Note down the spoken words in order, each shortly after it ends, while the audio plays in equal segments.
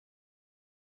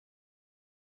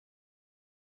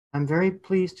I'm very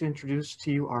pleased to introduce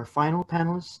to you our final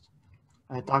panelist,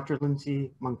 Dr.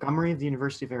 Lindsay Montgomery of the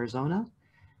University of Arizona.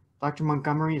 Dr.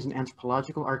 Montgomery is an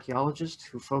anthropological archaeologist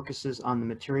who focuses on the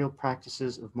material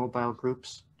practices of mobile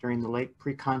groups during the late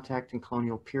pre-contact and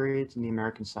colonial periods in the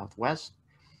American Southwest.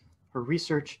 Her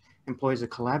research employs a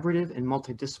collaborative and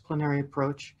multidisciplinary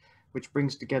approach which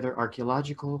brings together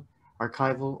archaeological,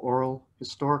 archival, oral,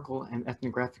 historical, and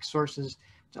ethnographic sources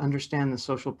to understand the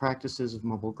social practices of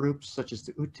mobile groups such as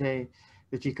the Ute,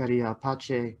 the Jicarilla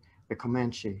Apache, the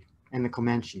Comanche, and the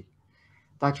Comanche.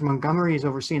 Dr. Montgomery is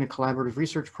overseeing a collaborative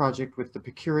research project with the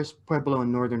Picuris Pueblo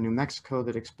in northern New Mexico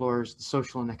that explores the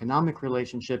social and economic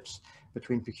relationships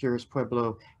between Picuris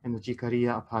Pueblo and the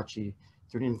Jicarilla Apache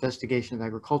through an investigation of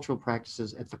agricultural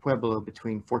practices at the Pueblo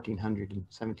between 1400 and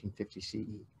 1750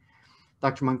 CE.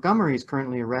 Dr. Montgomery is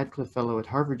currently a Radcliffe Fellow at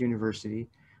Harvard University,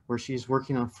 where she is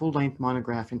working on a full-length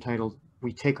monograph entitled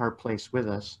 "We Take Our Place With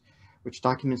Us," which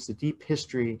documents the deep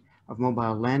history of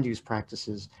mobile land use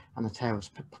practices on the Taos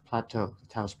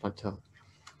Plateau.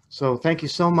 So thank you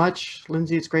so much,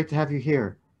 Lindsay. It's great to have you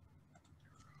here.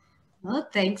 Well,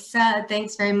 thanks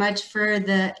very much for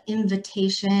the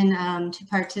invitation to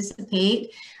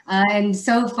participate. And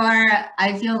so far,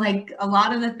 I feel like a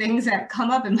lot of the things that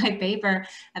come up in my paper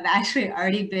have actually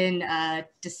already been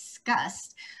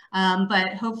discussed.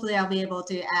 But hopefully I'll be able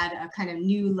to add a kind of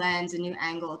new lens, a new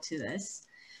angle to this.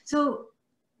 So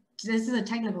this is a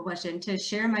technical question. To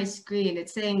share my screen,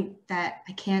 it's saying that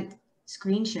I can't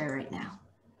screen share right now.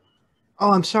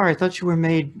 Oh, I'm sorry. I thought you were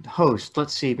made host.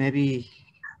 Let's see, maybe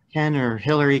Ken or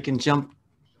Hillary can jump.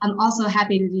 I'm also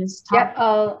happy to just talk.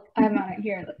 Yep, I'm on it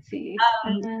here. Let's see.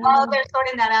 While they're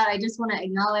sorting that out, I just want to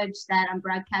acknowledge that I'm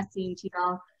broadcasting to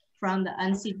y'all from the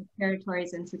unceded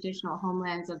territories and traditional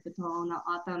homelands of the Tohono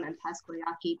O'odham and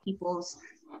Pasquayaqui peoples.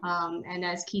 And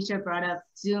as Keisha brought up,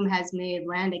 Zoom has made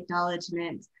land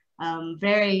acknowledgement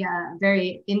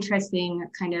very interesting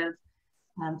kind of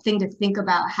thing to think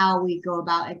about how we go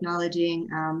about acknowledging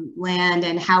land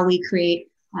and how we create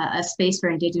a space for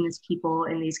Indigenous people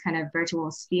in these kind of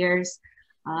virtual spheres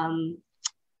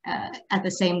at the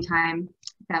same time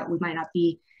that we might not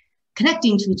be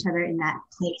connecting to each other in that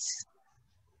place.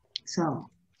 So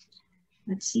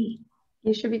let's see.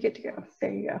 You should be good to go.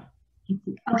 There you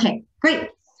go. Okay, great.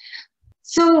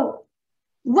 So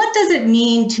what does it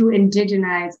mean to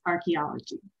indigenize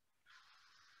archaeology?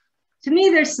 To me,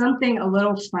 there's something a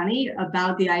little funny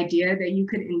about the idea that you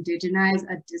could indigenize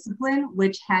a discipline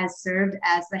which has served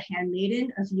as the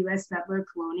handmaiden of US settler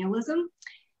colonialism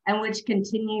and which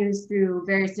continues through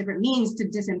various different means to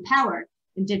disempower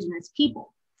Indigenous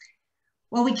people.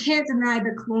 While we can't deny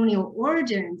the colonial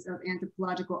origins of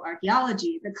anthropological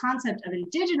archaeology, the concept of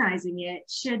indigenizing it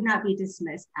should not be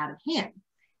dismissed out of hand.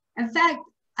 In fact,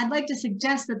 I'd like to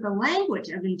suggest that the language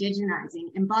of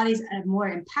indigenizing embodies a more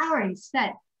empowering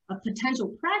set of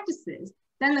potential practices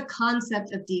than the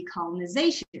concept of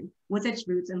decolonization with its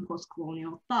roots in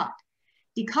post-colonial thought.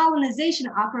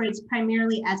 Decolonization operates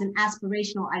primarily as an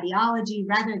aspirational ideology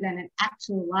rather than an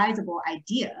actualizable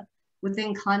idea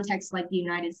within contexts like the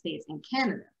United States and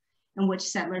Canada, in which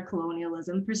settler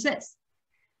colonialism persists.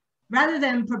 Rather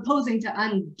than proposing to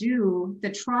undo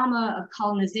the trauma of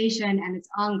colonization and its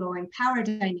ongoing power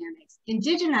dynamics,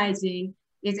 indigenizing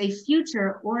is a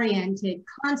future-oriented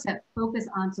concept focused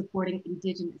on supporting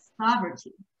Indigenous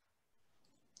sovereignty.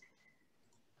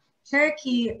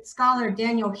 Cherokee scholar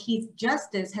Daniel Heath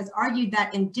Justice has argued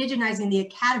that indigenizing the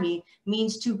academy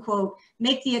means to, quote,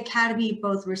 make the academy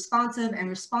both responsive and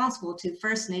responsible to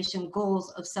First Nation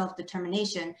goals of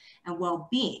self-determination and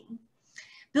well-being.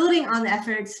 Building on the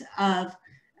efforts of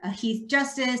Heath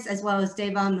Justice, as well as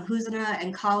Devon Mahuzana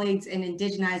and colleagues in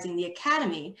indigenizing the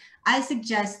academy, I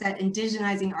suggest that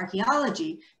indigenizing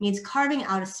archaeology means carving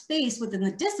out a space within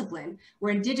the discipline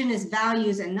where Indigenous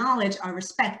values and knowledge are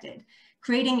respected,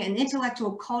 creating an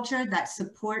intellectual culture that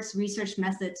supports research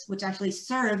methods which actually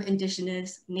serve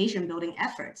Indigenous nation-building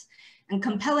efforts, and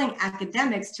compelling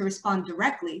academics to respond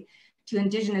directly to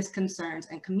Indigenous concerns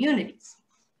and communities.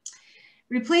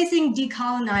 Replacing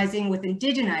decolonizing with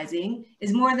indigenizing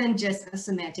is more than just a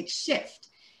semantic shift.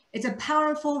 It's a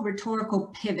powerful rhetorical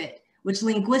pivot, which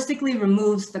linguistically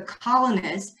removes the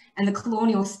colonist and the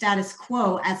colonial status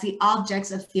quo as the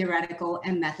objects of theoretical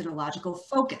and methodological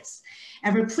focus,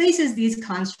 and replaces these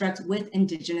constructs with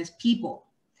Indigenous people.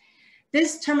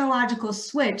 This terminological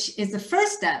switch is the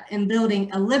first step in building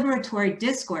a liberatory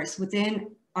discourse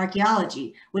within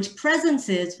archaeology, which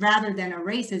presences rather than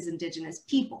erases Indigenous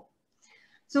people.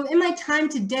 So in my time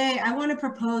today, I want to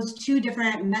propose two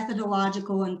different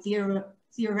methodological and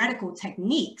theoretical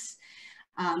techniques,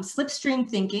 slipstream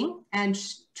thinking and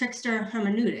trickster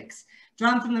hermeneutics,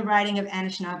 drawn from the writing of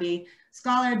Annishinabe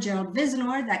scholar Gerald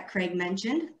Vizenor that Craig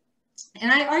mentioned.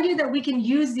 And I argue that we can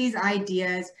use these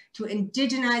ideas to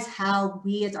indigenize how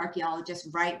we as archaeologists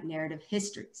write narrative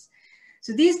histories.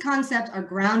 So these concepts are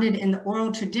grounded in the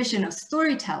oral tradition of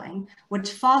storytelling,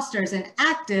 which fosters an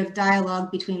active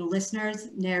dialogue between listeners,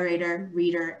 narrator,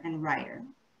 reader, and writer.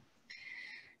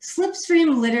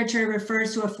 Slipstream literature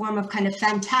refers to a form of kind of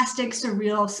fantastic,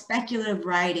 surreal, speculative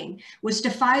writing, which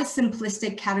defies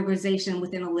simplistic categorization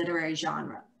within a literary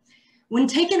genre. When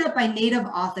taken up by native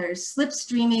authors,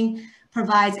 slipstreaming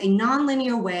provides a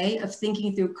nonlinear way of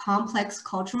thinking through complex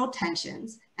cultural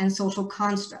tensions and social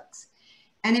constructs,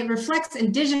 and it reflects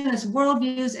indigenous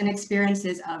worldviews and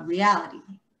experiences of reality.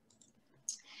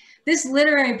 This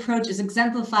literary approach is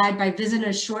exemplified by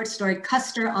Vizenor's short story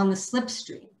Custer on the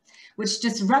Slipstream, which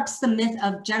disrupts the myth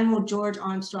of General George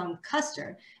Armstrong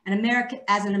Custer,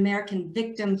 as an American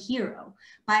victim hero,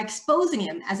 by exposing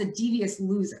him as a devious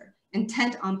loser,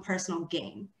 intent on personal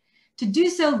gain. To do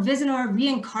so, Vizenor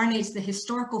reincarnates the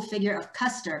historical figure of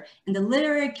Custer in the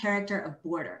literary character of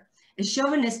Border, a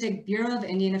chauvinistic Bureau of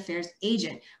Indian Affairs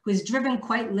agent who is driven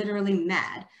quite literally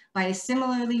mad by a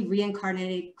similarly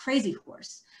reincarnated crazy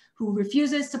horse who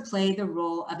refuses to play the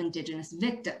role of indigenous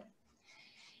victim.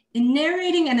 In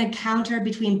narrating an encounter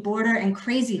between Border and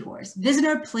Crazy Horse,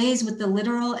 Vizenor plays with the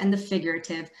literal and the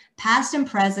figurative, past and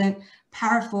present,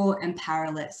 powerful and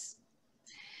powerless.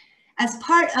 As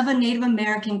part of a Native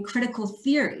American critical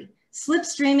theory,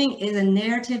 slipstreaming is a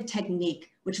narrative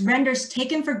technique which renders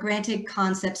taken for granted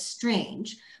concepts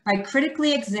strange by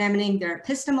critically examining their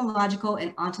epistemological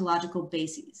and ontological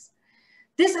bases.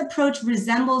 This approach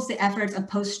resembles the efforts of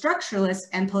post-structuralist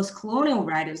and post-colonial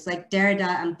writers like Derrida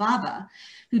and Baba,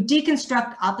 who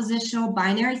deconstruct oppositional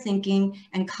binary thinking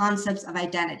and concepts of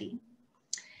identity.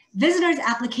 Vizenor's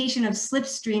application of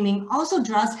slipstreaming also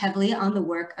draws heavily on the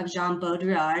work of Jean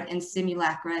Baudrillard in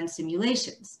Simulacra and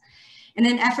Simulations, in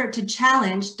an effort to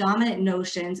challenge dominant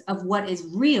notions of what is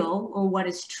real or what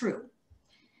is true.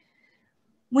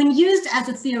 When used as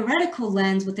a theoretical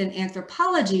lens within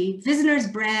anthropology, Vizenor's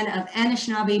brand of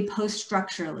Annishinabe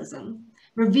post-structuralism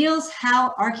reveals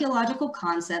how archaeological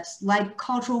concepts like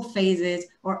cultural phases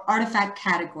or artifact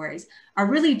categories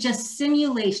are really just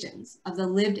simulations of the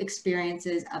lived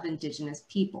experiences of indigenous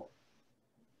people.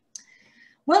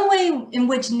 One way in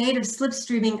which native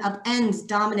slipstreaming upends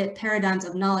dominant paradigms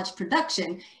of knowledge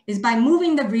production is by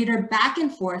moving the reader back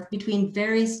and forth between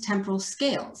various temporal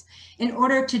scales in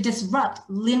order to disrupt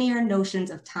linear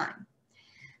notions of time.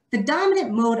 The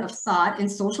dominant mode of thought in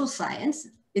social science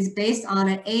is based on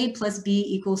an A plus B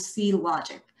equals C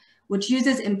logic, which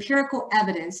uses empirical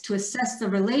evidence to assess the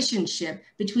relationship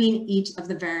between each of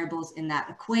the variables in that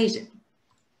equation.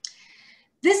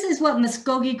 This is what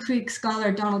Muskogee Creek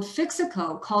scholar Donald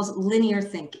Fixico calls linear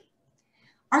thinking.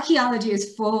 Archaeology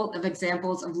is full of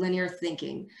examples of linear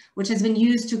thinking, which has been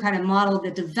used to kind of model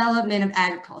the development of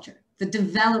agriculture, the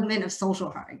development of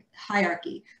social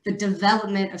hierarchy, the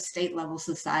development of state-level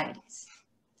societies.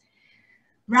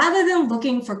 Rather than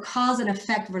looking for cause and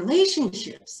effect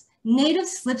relationships, native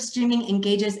slipstreaming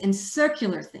engages in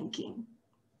circular thinking,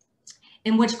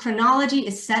 in which chronology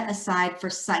is set aside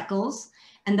for cycles,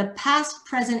 and the past,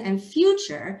 present, and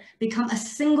future become a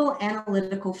single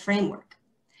analytical framework.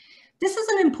 This is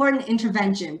an important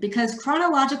intervention because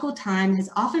chronological time has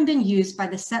often been used by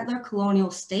the settler colonial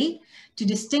state to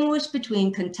distinguish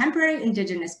between contemporary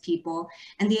indigenous people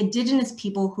and the indigenous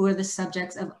people who are the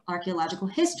subjects of archaeological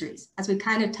histories, as we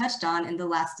kind of touched on in the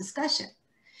last discussion.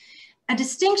 A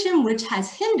distinction which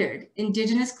has hindered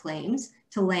indigenous claims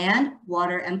to land,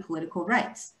 water, and political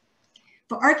rights.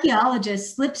 For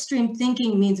archaeologists, slipstream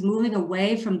thinking means moving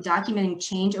away from documenting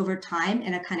change over time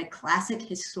in a kind of classic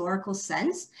historical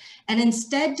sense, and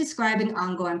instead describing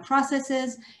ongoing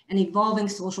processes and evolving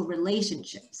social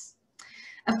relationships.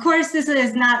 Of course, this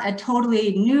is not a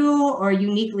totally new or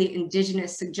uniquely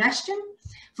indigenous suggestion.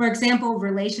 For example,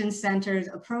 relations-centered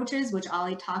approaches, which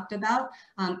Ali talked about,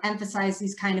 emphasize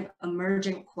these kind of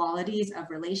emergent qualities of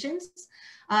relations.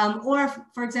 Or,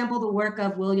 for example, the work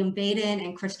of William Baden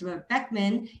and Christopher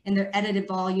Beckman in their edited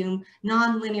volume,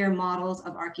 Nonlinear Models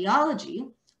of Archaeology,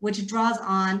 which draws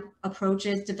on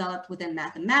approaches developed within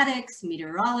mathematics,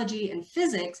 meteorology, and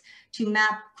physics to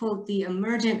map, quote, the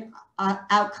emergent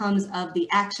outcomes of the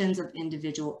actions of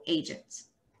individual agents.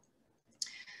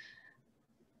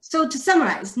 So to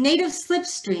summarize, native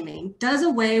slipstreaming does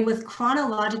away with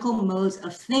chronological modes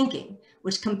of thinking,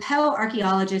 which compel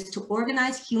archaeologists to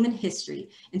organize human history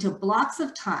into blocks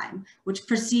of time which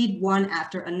proceed one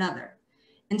after another.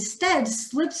 Instead,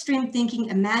 slipstream thinking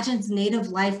imagines native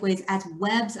lifeways as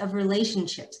webs of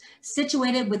relationships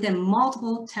situated within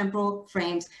multiple temporal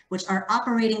frames which are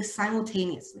operating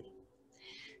simultaneously.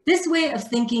 This way of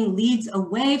thinking leads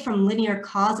away from linear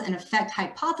cause and effect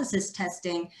hypothesis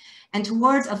testing and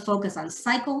towards a focus on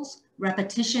cycles,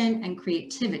 repetition, and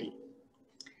creativity.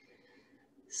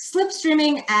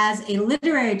 Slipstreaming as a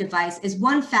literary device is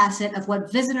one facet of what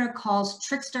Vizenor calls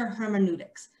trickster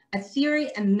hermeneutics, a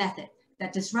theory and method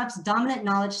that disrupts dominant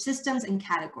knowledge systems and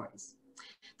categories.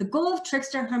 The goal of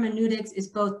trickster hermeneutics is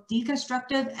both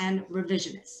deconstructive and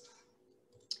revisionist.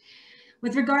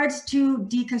 With regards to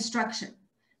deconstruction,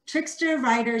 trickster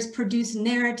writers produce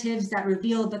narratives that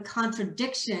reveal the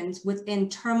contradictions within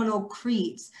terminal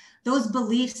creeds, those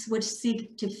beliefs which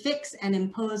seek to fix and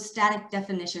impose static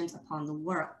definitions upon the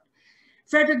world.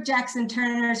 Frederick Jackson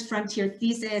Turner's Frontier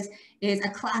Thesis is a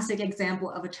classic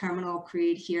example of a terminal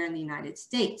creed here in the United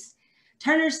States.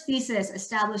 Turner's thesis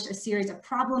established a series of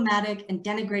problematic and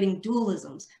denigrating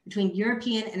dualisms between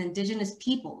European and indigenous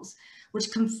peoples,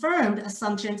 which confirmed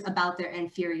assumptions about their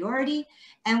inferiority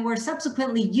and were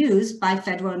subsequently used by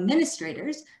federal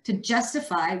administrators to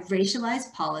justify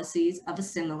racialized policies of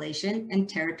assimilation and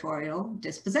territorial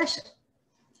dispossession.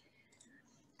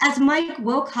 As Mike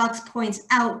Wilcox points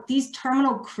out, these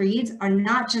terminal creeds are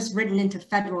not just written into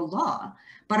federal law,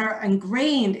 but are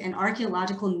ingrained in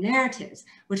archaeological narratives,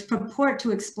 which purport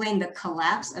to explain the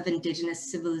collapse of indigenous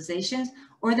civilizations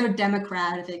or their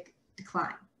democratic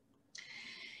decline.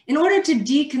 In order to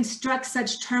deconstruct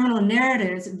such terminal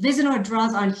narratives, Vizenor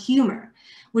draws on humor,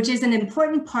 which is an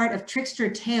important part of trickster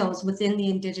tales within the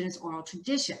indigenous oral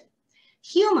tradition.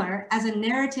 Humor as a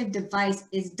narrative device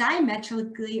is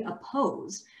diametrically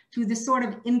opposed to the sort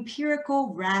of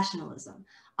empirical rationalism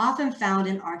often found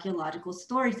in archaeological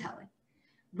storytelling.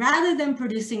 Rather than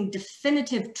producing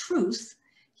definitive truths,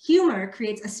 humor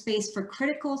creates a space for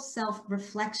critical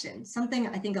self-reflection, something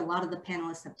I think a lot of the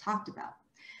panelists have talked about.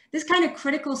 This kind of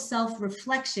critical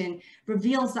self-reflection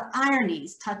reveals the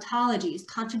ironies, tautologies,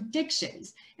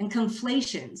 contradictions, and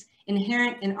conflations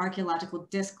inherent in archaeological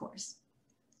discourse.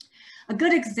 A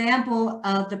good example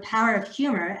of the power of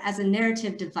humor as a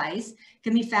narrative device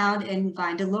can be found in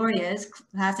Vine Deloria's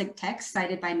classic text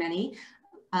cited by many,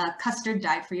 Custer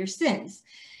Died for Your Sins,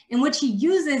 in which he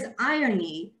uses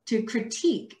irony to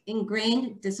critique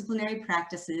ingrained disciplinary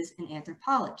practices in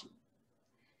anthropology.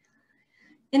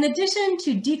 In addition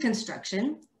to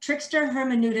deconstruction, trickster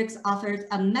hermeneutics offers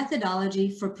a methodology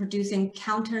for producing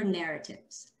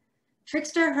counter-narratives.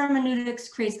 Trickster hermeneutics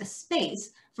creates a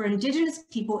space for indigenous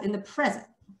people in the present,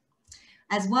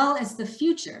 as well as the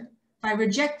future, by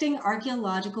rejecting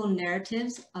archaeological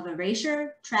narratives of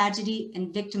erasure, tragedy,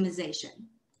 and victimization.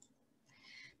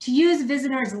 To use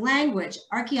Vizenor's language,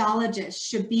 archaeologists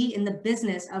should be in the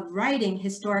business of writing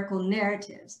historical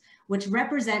narratives, which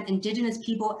represent indigenous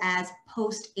people as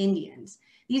post-Indians.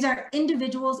 These are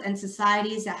individuals and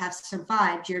societies that have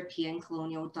survived European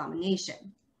colonial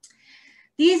domination.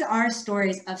 These are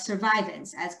stories of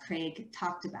survivance, as Craig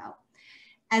talked about.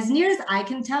 As near as I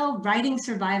can tell, writing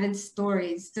survivance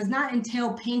stories does not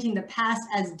entail painting the past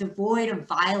as devoid of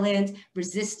violence,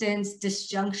 resistance,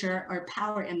 disjuncture, or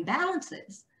power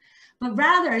imbalances, but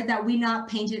rather that we not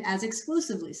paint it as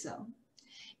exclusively so.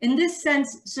 In this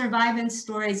sense, survivance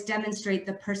stories demonstrate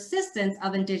the persistence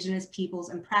of indigenous peoples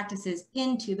and practices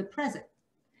into the present.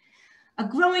 A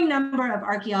growing number of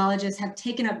archaeologists have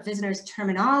taken up Vizenor's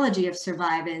terminology of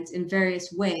survivance in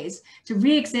various ways to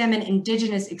re-examine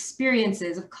indigenous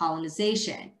experiences of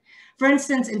colonization. For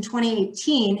instance, in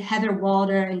 2018, Heather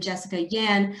Walder and Jessica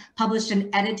Yan published an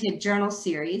edited journal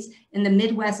series in the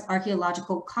Midwest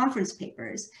Archaeological Conference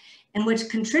Papers, in which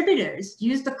contributors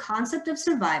used the concept of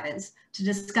survivance to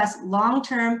discuss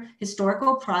long-term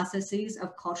historical processes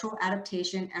of cultural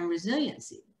adaptation and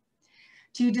resiliency,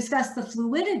 to discuss the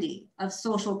fluidity of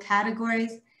social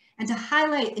categories, and to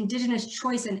highlight indigenous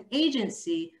choice and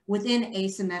agency within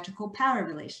asymmetrical power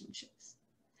relationships.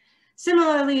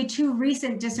 Similarly, two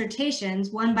recent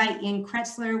dissertations, one by Ian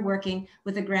Kretzler working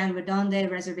with the Grand Redonde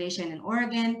Reservation in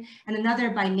Oregon, and another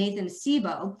by Nathan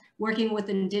Sebo working with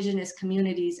indigenous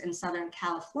communities in Southern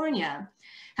California,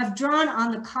 have drawn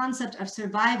on the concept of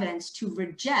survivance to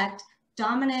reject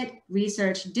dominant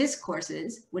research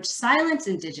discourses which silence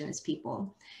indigenous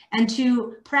people, and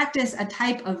to practice a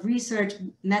type of research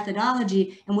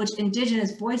methodology in which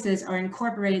indigenous voices are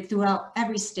incorporated throughout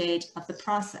every stage of the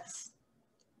process.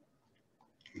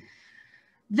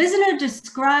 Vizenor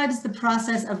describes the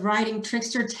process of writing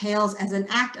trickster tales as an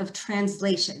act of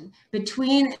translation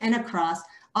between and across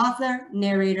author,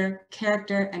 narrator,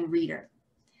 character, and reader.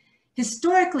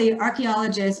 Historically,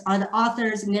 archaeologists are the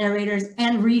authors, narrators,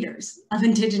 and readers of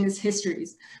Indigenous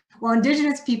histories, while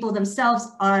Indigenous people themselves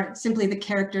are simply the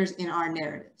characters in our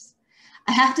narratives.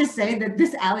 I have to say that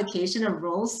this allocation of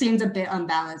roles seems a bit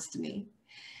unbalanced to me.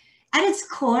 At its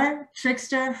core,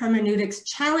 Trickster Hermeneutics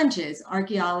challenges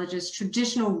archaeologists'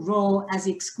 traditional role as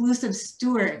the exclusive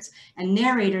stewards and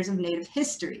narrators of Native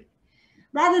history.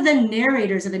 Rather than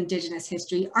narrators of Indigenous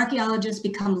history, archaeologists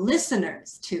become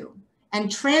listeners to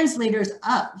and translators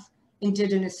of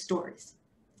Indigenous stories.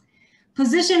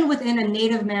 Positioned within a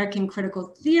Native American critical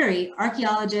theory,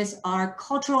 archaeologists are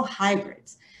cultural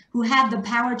hybrids who have the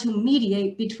power to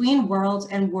mediate between worlds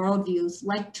and worldviews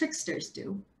like tricksters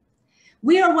do.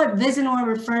 We are what Vizenor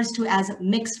refers to as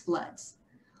mixed bloods.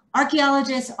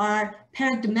 Archaeologists are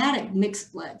paradigmatic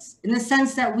mixed bloods in the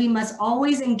sense that we must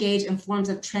always engage in forms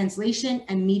of translation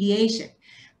and mediation,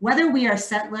 whether we are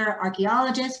settler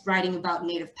archaeologists writing about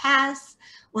Native pasts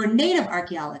or Native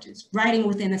archaeologists writing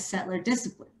within a settler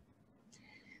discipline.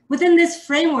 Within this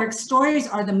framework, stories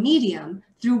are the medium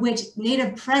through which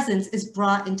Native presence is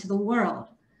brought into the world.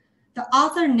 The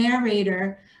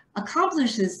author-narrator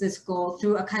accomplishes this goal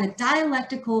through a kind of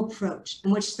dialectical approach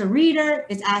in which the reader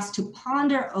is asked to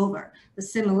ponder over the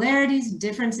similarities,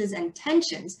 differences, and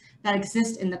tensions that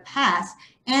exist in the past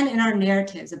and in our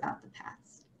narratives about the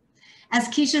past. As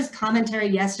Keisha's commentary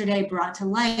yesterday brought to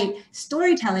light,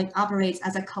 storytelling operates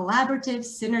as a collaborative,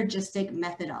 synergistic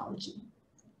methodology.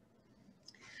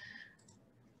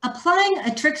 Applying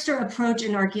a trickster approach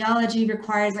in archaeology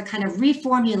requires a kind of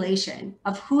reformulation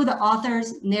of who the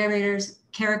authors, narrators,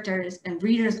 characters, and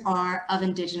readers are of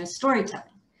Indigenous storytelling.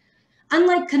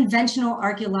 Unlike conventional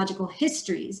archaeological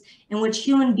histories in which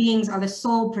human beings are the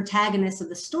sole protagonists of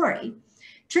the story,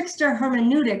 Trickster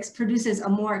Hermeneutics produces a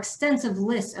more extensive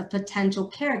list of potential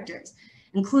characters,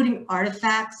 including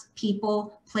artifacts,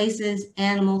 people, places,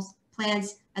 animals,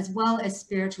 plants, as well as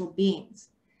spiritual beings.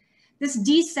 This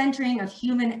decentering of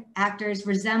human actors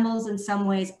resembles in some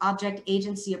ways object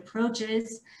agency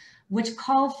approaches, which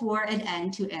call for an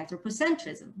end to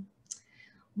anthropocentrism.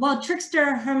 While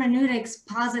Trickster Hermeneutics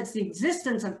posits the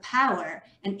existence of power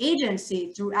and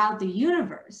agency throughout the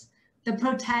universe, the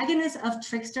protagonists of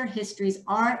trickster histories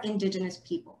are Indigenous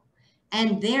people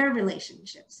and their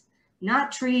relationships,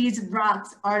 not trees,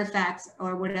 rocks, artifacts,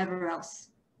 or whatever else.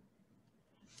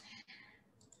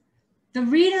 The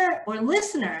reader or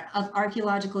listener of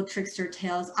archaeological trickster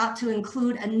tales ought to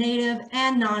include a Native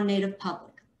and non-Native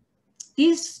public.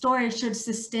 These stories should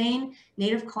sustain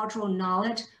Native cultural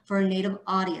knowledge for a Native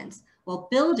audience while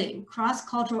building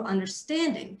cross-cultural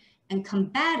understanding and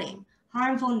combating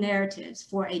harmful narratives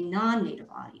for a non-Native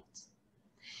audience.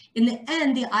 In the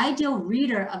end, the ideal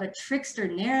reader of a trickster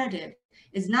narrative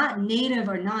is not Native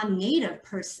or non-Native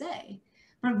per se,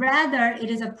 but rather it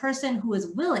is a person who is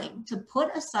willing to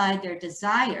put aside their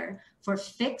desire for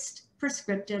fixed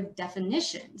prescriptive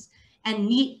definitions and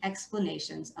neat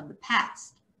explanations of the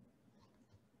past.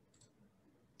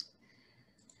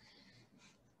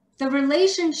 The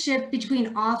relationship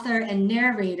between author and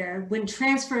narrator when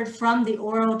transferred from the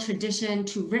oral tradition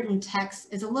to written text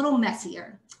is a little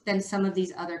messier than some of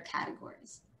these other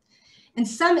categories. In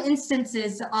some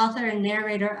instances, the author and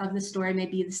narrator of the story may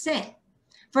be the same.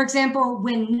 For example,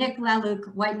 when Nick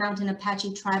Laluk, White Mountain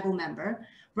Apache tribal member,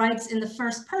 writes in the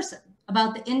first person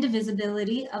about the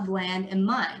indivisibility of land and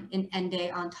mind in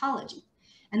Ende ontology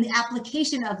and the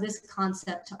application of this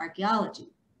concept to archaeology.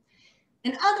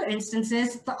 In other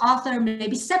instances, the author may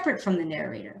be separate from the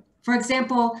narrator. For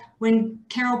example, when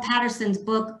Carol Patterson's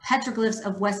book, Petroglyphs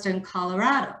of Western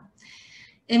Colorado,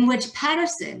 in which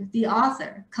Patterson, the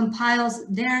author, compiles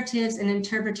narratives and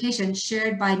interpretations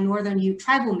shared by Northern Ute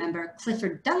tribal member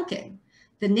Clifford Duncan,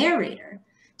 the narrator,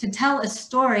 to tell a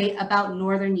story about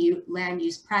Northern Ute land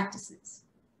use practices.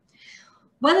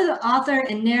 Whether the author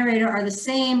and narrator are the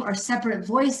same or separate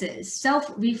voices,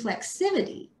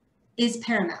 self-reflexivity is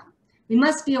paramount. We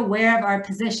must be aware of our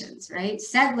positions, right?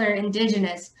 Settler,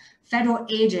 Indigenous, federal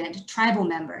agent, tribal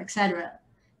member, etc.,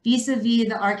 vis-a-vis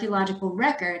the archaeological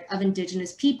record of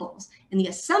Indigenous peoples and the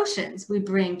assumptions we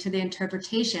bring to the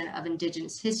interpretation of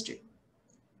Indigenous history.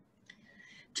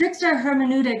 Trickster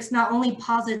hermeneutics not only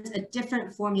posits a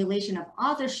different formulation of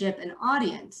authorship and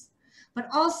audience, but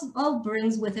also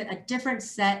brings with it a different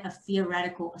set of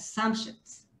theoretical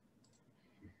assumptions.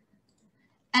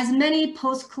 As many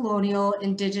post-colonial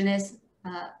and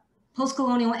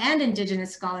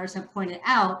Indigenous scholars have pointed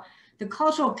out, the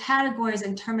cultural categories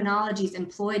and terminologies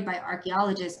employed by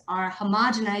archaeologists are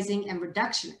homogenizing and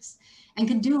reductionist and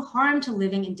can do harm to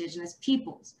living Indigenous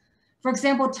peoples. For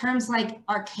example, terms like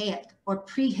archaic or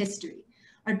prehistory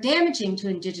are damaging to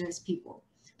Indigenous people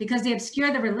because they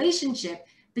obscure the relationship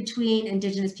between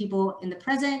Indigenous people in the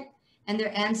present and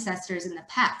their ancestors in the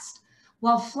past,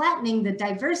 while flattening the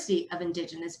diversity of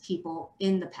Indigenous people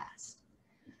in the past.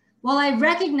 While I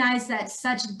recognize that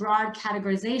such broad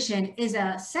categorization is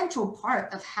a central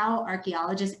part of how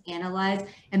archaeologists analyze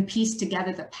and piece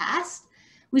together the past,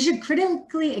 we should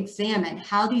critically examine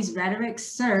how these rhetorics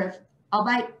serve,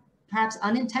 albeit perhaps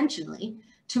unintentionally,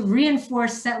 to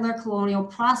reinforce settler colonial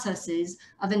processes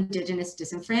of Indigenous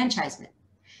disenfranchisement.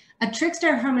 A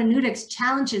trickster hermeneutics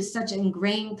challenges such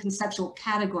ingrained conceptual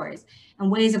categories and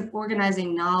ways of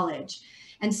organizing knowledge,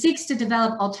 and seeks to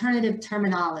develop alternative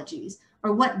terminologies,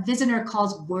 or what Vizenor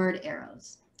calls word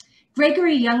arrows.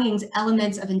 Gregory Younging's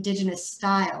Elements of Indigenous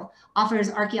Style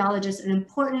offers archaeologists an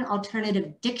important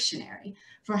alternative dictionary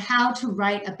for how to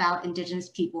write about Indigenous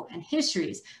people and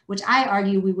histories, which I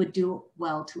argue we would do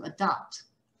well to adopt.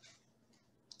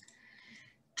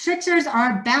 Tricksters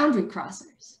are boundary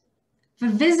crossers. For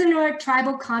Vizenor,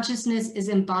 tribal consciousness is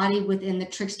embodied within the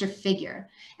trickster figure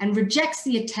and rejects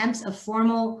the attempts of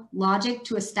formal logic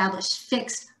to establish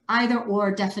fixed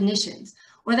either-or definitions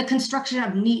or the construction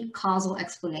of neat causal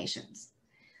explanations.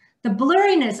 The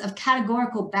blurriness of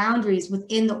categorical boundaries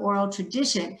within the oral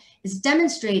tradition is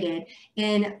demonstrated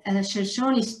in a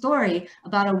Shoshone story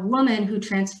about a woman who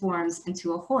transforms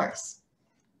into a horse.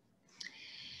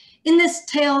 In this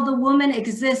tale, the woman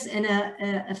exists in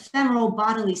an ephemeral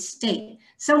bodily state,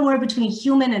 somewhere between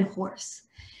human and horse.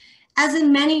 As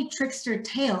in many trickster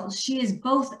tales, she is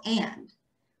both and,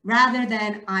 rather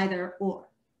than either or.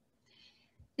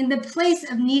 In the place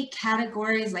of neat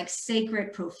categories like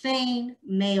sacred, profane,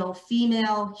 male,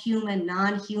 female, human,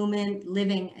 non-human,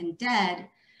 living, and dead,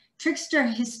 trickster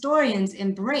historians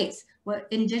embrace what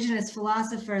Indigenous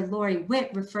philosopher Laurie Witt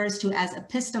refers to as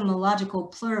epistemological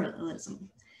pluralism.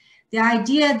 The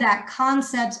idea that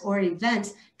concepts or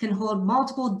events can hold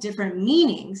multiple different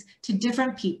meanings to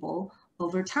different people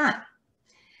over time.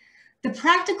 The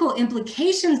practical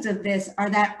implications of this are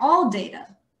that all data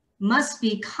must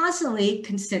be constantly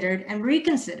considered and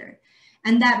reconsidered,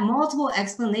 and that multiple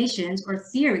explanations or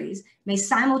theories may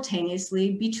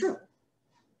simultaneously be true.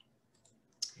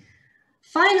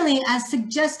 Finally, as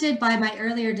suggested by my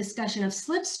earlier discussion of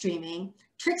slipstreaming,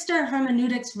 trickster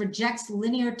hermeneutics rejects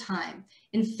linear time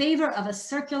in favor of a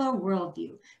circular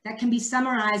worldview that can be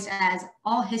summarized as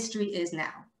all history is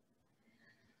now.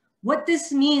 What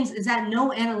this means is that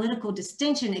no analytical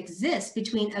distinction exists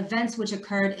between events which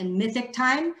occurred in mythic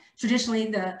time, traditionally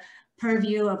the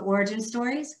purview of origin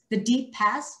stories, the deep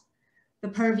past, the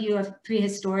purview of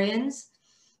prehistorians,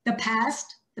 the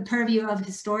past, the purview of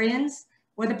historians,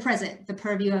 or the present, the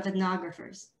purview of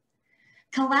ethnographers.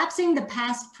 Collapsing the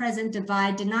past-present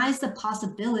divide denies the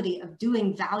possibility of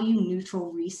doing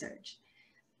value-neutral research.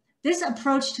 This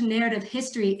approach to narrative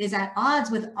history is at odds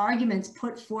with arguments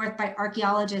put forth by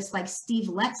archaeologists like Steve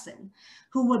Lexon,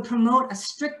 who would promote a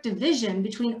strict division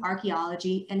between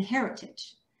archaeology and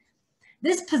heritage.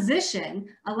 This position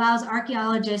allows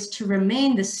archaeologists to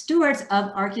remain the stewards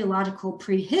of archaeological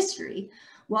prehistory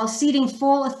while ceding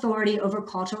full authority over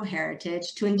cultural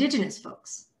heritage to Indigenous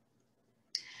folks.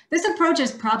 This approach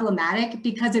is problematic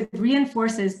because it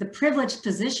reinforces the privileged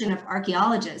position of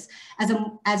archaeologists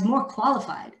as more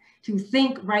qualified to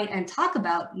think, write, and talk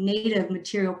about Native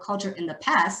material culture in the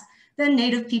past than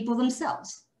Native people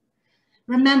themselves.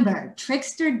 Remember,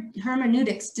 trickster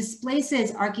hermeneutics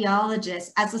displaces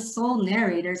archaeologists as the sole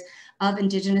narrators of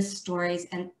Indigenous stories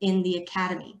and in the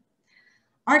academy.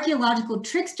 Archaeological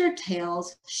trickster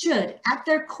tales should, at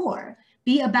their core,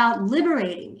 be about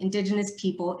liberating Indigenous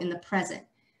people in the present.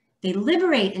 They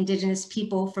liberate Indigenous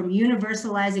people from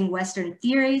universalizing Western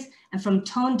theories and from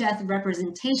tone-deaf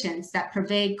representations that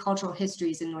pervade cultural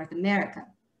histories in North America.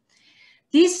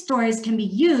 These stories can be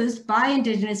used by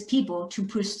Indigenous people to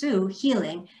pursue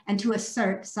healing and to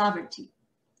assert sovereignty.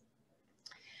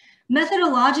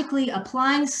 Methodologically,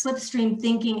 applying slipstream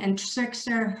thinking and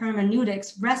trickster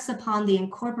hermeneutics rests upon the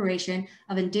incorporation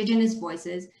of Indigenous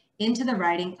voices into the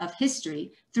writing of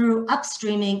history through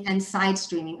upstreaming and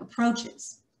sidestreaming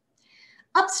approaches.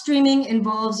 Upstreaming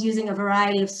involves using a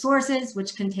variety of sources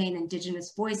which contain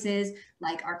Indigenous voices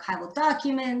like archival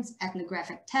documents,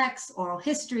 ethnographic texts, oral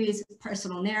histories,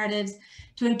 personal narratives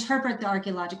to interpret the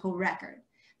archaeological record.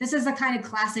 This is a kind of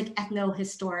classic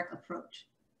ethno-historic approach.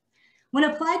 When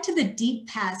applied to the deep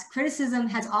past, criticism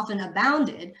has often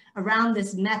abounded around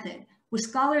this method, with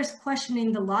scholars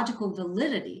questioning the logical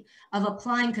validity of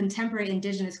applying contemporary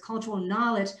Indigenous cultural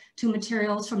knowledge to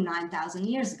materials from 9,000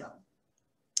 years ago.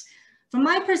 From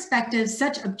my perspective,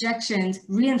 such objections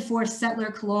reinforce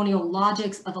settler colonial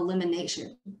logics of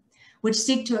elimination. which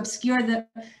seek to obscure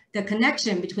the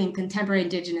connection between contemporary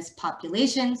indigenous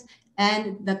populations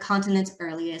and the continent's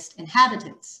earliest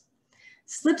inhabitants.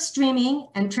 Slipstreaming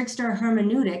and Trickster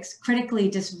hermeneutics critically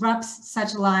disrupts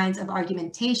such lines of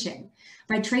argumentation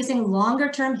by tracing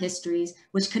longer-term histories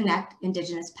which connect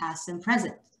indigenous past and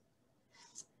present.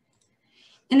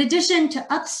 In addition to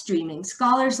upstreaming,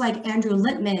 scholars like Andrew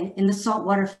Littman in the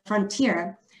Saltwater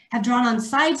Frontier have drawn on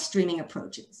side-streaming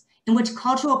approaches in which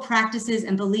cultural practices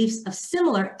and beliefs of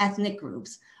similar ethnic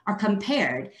groups are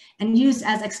compared and used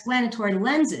as explanatory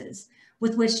lenses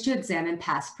with which to examine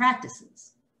past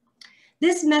practices.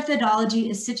 This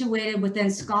methodology is situated within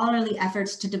scholarly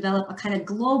efforts to develop a kind of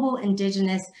global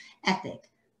indigenous ethic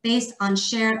based on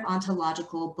shared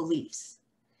ontological beliefs.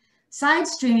 Side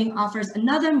streaming offers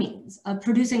another means of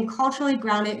producing culturally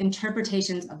grounded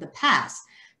interpretations of the past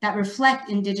that reflect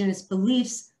indigenous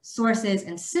beliefs, sources,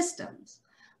 and systems,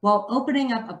 while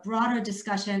opening up a broader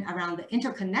discussion around the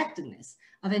interconnectedness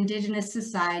of indigenous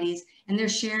societies and their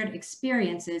shared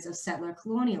experiences of settler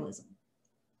colonialism.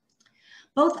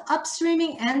 Both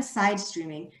upstreaming and side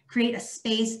streaming create a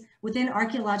space within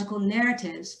archaeological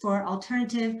narratives for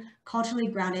alternative, culturally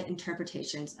grounded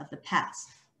interpretations of the past.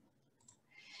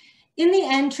 In the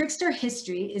end, Trickster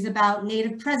history is about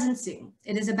native presencing.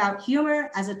 It is about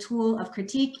humor as a tool of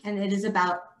critique, and it is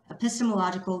about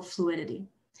epistemological fluidity.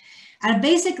 At a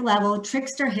basic level,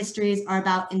 Trickster histories are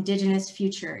about indigenous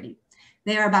futurity.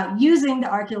 They are about using the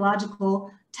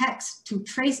archaeological text to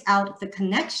trace out the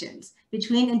connections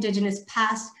between indigenous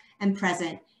past and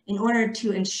present in order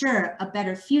to ensure a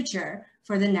better future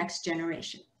for the next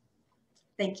generation.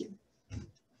 Thank you.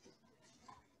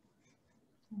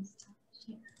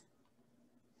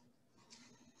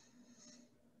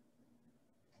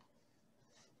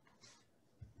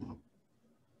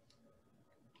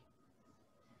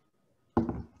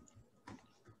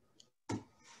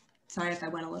 Sorry if I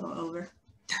went a little over.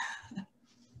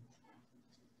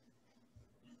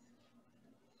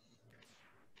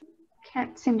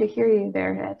 Can't seem to hear you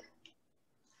there, Ed.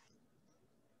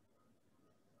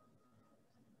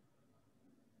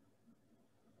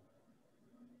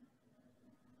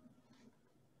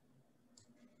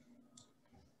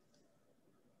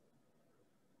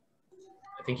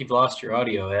 I think you've lost your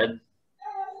audio, Ed.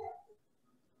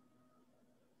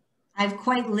 I've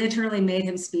quite literally made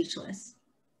him speechless.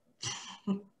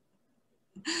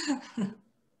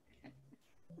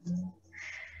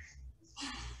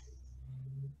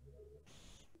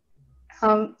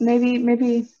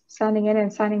 Maybe signing in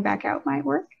and signing back out might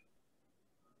work.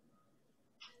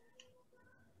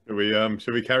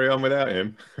 Should we carry on without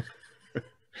him?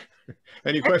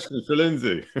 Any questions for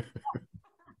Lindsay?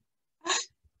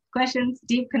 Questions,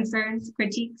 deep concerns,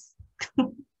 critiques?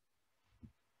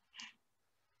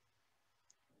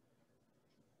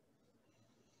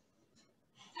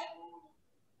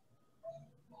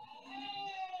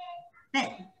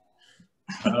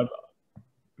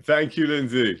 Thank you,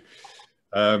 Lindsay.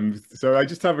 So I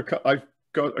just have I've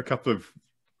got a couple of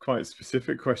quite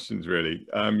specific questions, really.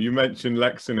 You mentioned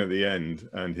Lexon at the end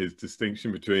and his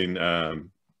distinction between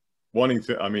wanting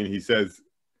to, I mean, he says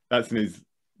that's in his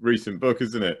recent book,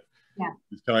 isn't it? Yeah.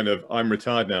 It's kind of, I'm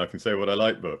retired now, I can say what I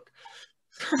like book.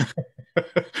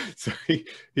 So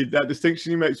that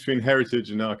distinction he makes between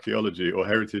heritage and archaeology, or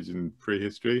heritage and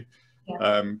prehistory.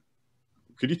 Yeah.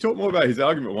 Could you talk more about his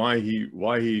argument, why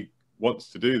he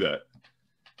wants to do that?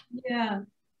 Yeah,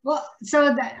 well,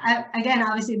 so again,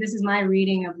 obviously this is my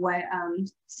reading of what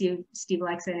Steve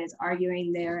Lexon is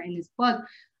arguing there in his book.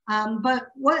 But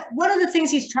one of the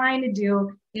things he's trying to do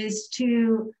is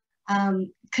to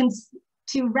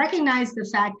recognize the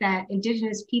fact that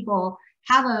indigenous people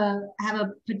have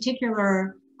a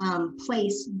particular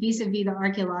place vis-a-vis the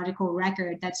archaeological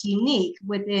record that's unique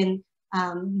within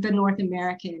the North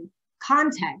American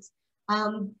context.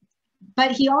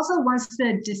 But he also wants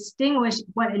to distinguish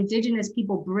what indigenous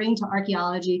people bring to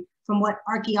archaeology from what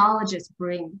archaeologists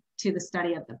bring to the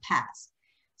study of the past.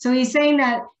 So he's saying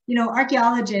that, you know,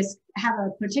 archaeologists have a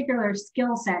particular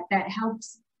skill set that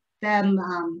helps them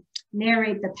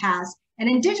narrate the past, and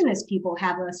indigenous people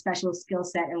have a special skill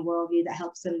set and worldview that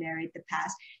helps them narrate the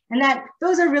past. And that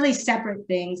those are really separate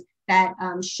things that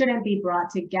shouldn't be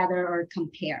brought together or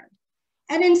compared.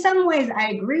 And in some ways, I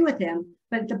agree with him.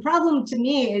 But the problem to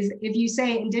me is if you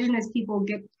say indigenous people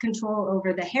get control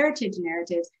over the heritage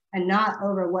narratives and not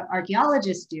over what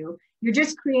archaeologists do, you're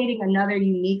just creating another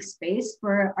unique space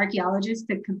for archaeologists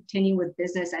to continue with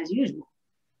business as usual.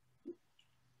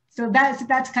 So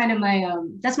that's kind of my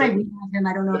that's my reading of him.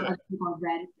 I don't know if other people have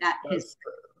read that.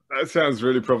 That sounds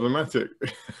really problematic.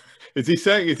 Is he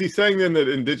saying then that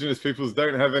indigenous peoples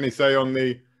don't have any say on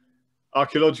the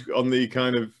archaeological, on the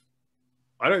kind of,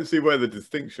 I don't see where the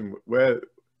distinction,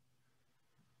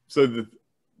 so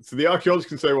the archaeologists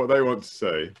can say what they want to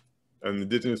say, and the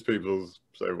indigenous peoples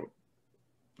say what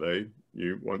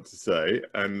you want to say,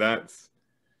 and the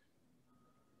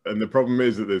problem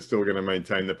is that they're still going to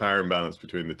maintain the power imbalance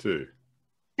between the two.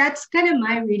 That's kind of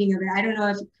my reading of it. I don't know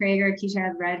if Craig or Keisha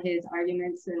have read his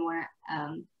arguments and want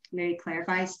to maybe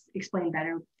clarify, explain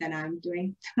better than I'm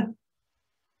doing.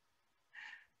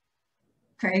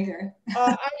 Craig? Or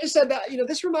I just said that,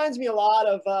 this reminds me a lot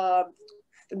of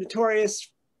the notorious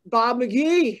Bob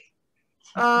McGee,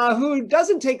 who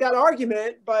doesn't take that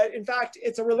argument, but in fact,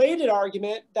 it's a related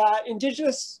argument that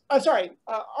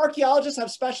archaeologists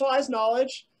have specialized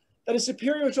knowledge that is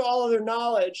superior to all other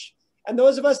knowledge. And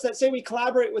those of us that say we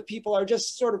collaborate with people are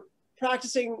just sort of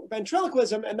practicing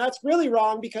ventriloquism. And that's really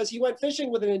wrong, because he went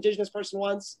fishing with an indigenous person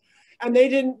once and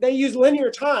they used linear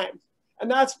time. And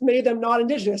that's made them not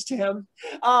indigenous to him.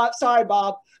 Sorry,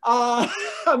 Bob.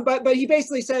 But he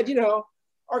basically said,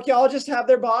 archaeologists have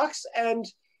their box, and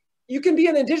you can be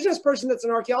an indigenous person that's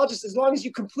an archaeologist as long as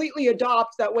you completely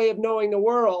adopt that way of knowing the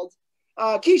world.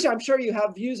 Keisha, I'm sure you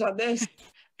have views on this.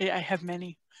 Yeah, I have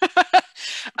many.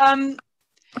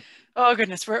 Oh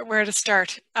goodness, where to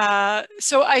start?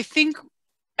 So I think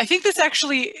this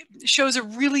actually shows a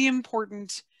really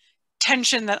important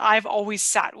tension that I've always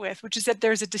sat with, which is that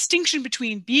there's a distinction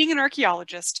between being an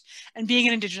archaeologist and being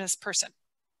an indigenous person.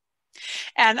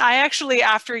 And I actually,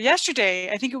 after yesterday,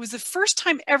 I think it was the first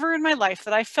time ever in my life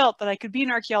that I felt that I could be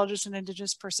an archaeologist and an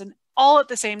indigenous person all at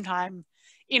the same time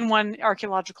in one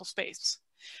archaeological space,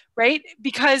 right?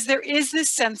 Because there is this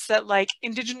sense that like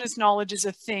indigenous knowledge is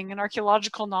a thing and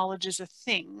archaeological knowledge is a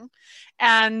thing.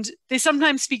 And they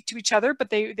sometimes speak to each other, but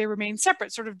they remain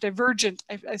separate, sort of divergent,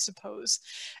 I suppose.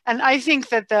 And I think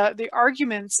that the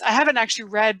arguments, I haven't actually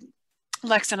read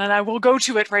Lexon, and I will go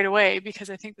to it right away because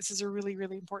I think this is a really,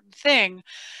 really important thing,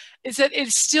 is that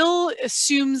it still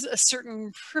assumes a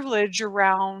certain privilege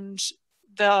around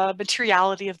the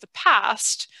materiality of the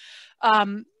past.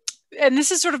 And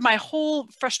this is sort of my whole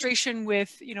frustration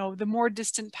with, the more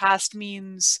distant past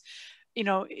means,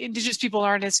 indigenous people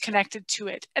aren't as connected to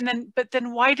it. But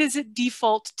then why does it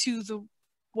default to the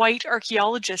white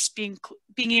archaeologists being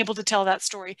able to tell that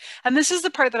story? And this is the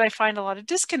part that I find a lot of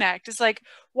disconnect, is like,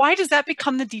 why does that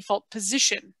become the default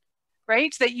position,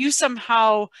 right? That you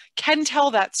somehow can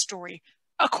tell that story.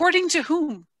 According to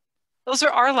whom? Those are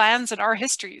our lands and our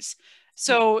histories.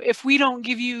 So if we don't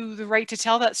give you the right to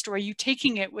tell that story, you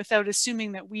taking it without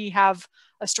assuming that we have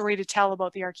a story to tell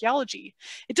about the archaeology.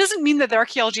 It doesn't mean that the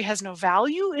archaeology has no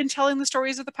value in telling the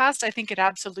stories of the past. I think it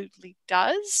absolutely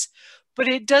does, but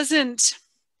it doesn't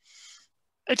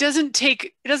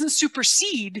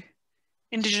supersede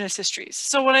indigenous histories.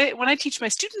 So when I teach my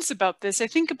students about this, I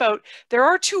think about, there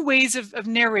are two ways of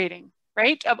narrating,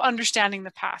 right? Of understanding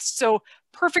the past. So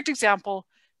perfect example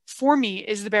for me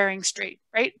is the Bering Strait,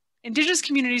 right? Indigenous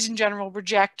communities in general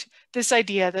reject this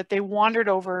idea that they wandered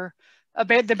over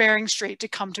the Bering Strait to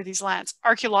come to these lands.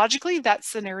 Archaeologically,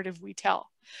 that's the narrative we tell.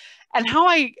 And how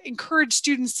I encourage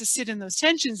students to sit in those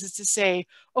tensions is to say,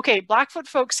 okay, Blackfoot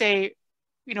folks say,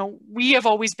 we have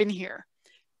always been here.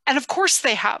 And of course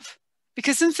they have,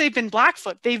 because since they've been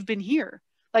Blackfoot, they've been here.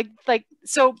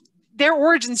 So their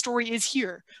origin story is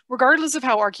here, regardless of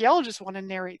how archaeologists want to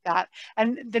narrate that.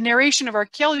 And the narration of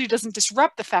archaeology doesn't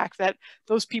disrupt the fact that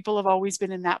those people have always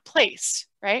been in that place,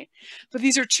 right? But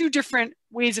these are two different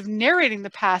ways of narrating the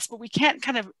past, but we can't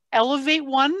kind of elevate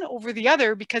one over the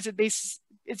other because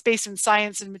it's based in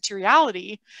science and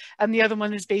materiality, and the other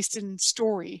one is based in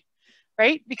story,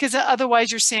 right? Because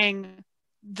otherwise you're saying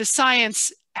the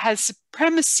science has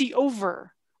supremacy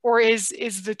over, or is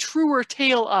the truer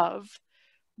tale of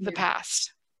the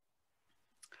past.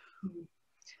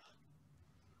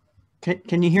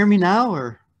 Can you hear me now,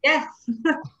 or? Yes.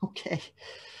 Okay.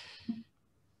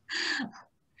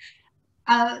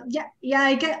 Yeah,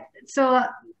 I get, so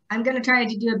I'm going to try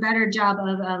to do a better job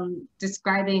of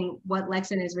describing what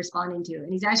Lexon is responding to.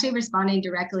 And he's actually responding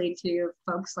directly to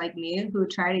folks like me who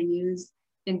try to use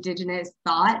indigenous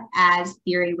thought as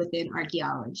theory within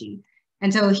archaeology.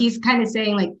 And so he's kind of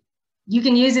saying, like, you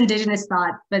can use indigenous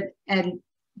thought, and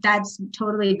that's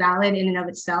totally valid in and of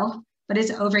itself, but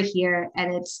it's over here,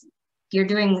 and you're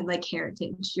doing like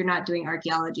heritage. You're not doing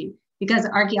archaeology, because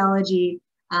archaeology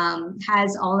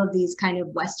has all of these kind of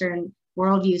Western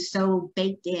worldviews so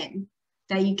baked in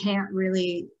that you can't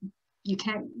really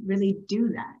do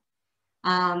that.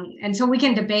 And so we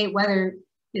can debate whether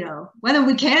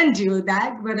we can do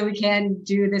that, whether we can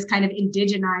do this kind of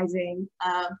indigenizing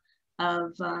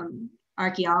of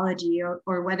archaeology,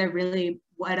 or whether really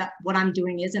what I'm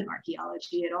doing isn't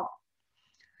archaeology at all.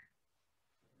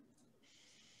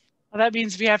 Well, that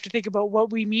means we have to think about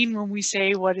what we mean when we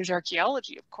say what is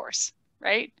archaeology, of course,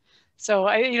 right? So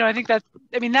I think that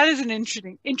is an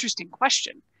interesting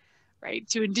question, right?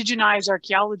 To indigenize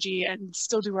archaeology and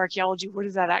still do archaeology, what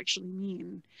does that actually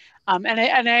mean? And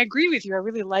I agree with you. I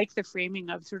really like the framing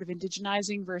of sort of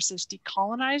indigenizing versus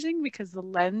decolonizing, because the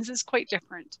lens is quite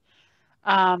different.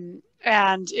 And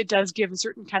it does give a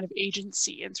certain kind of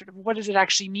agency and sort of what does it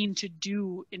actually mean to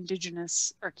do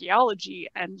indigenous archaeology.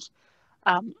 And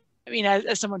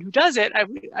as someone who does it,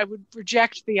 I would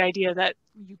reject the idea that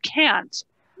you can't.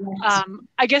 Yes.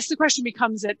 I guess the question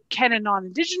becomes that can a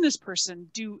non-Indigenous person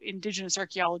do Indigenous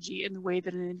archaeology in the way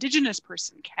that an Indigenous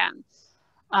person can?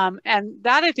 And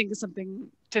that, I think, is something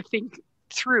to think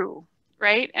through,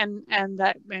 right? And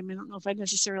that, I don't know if I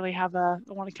necessarily I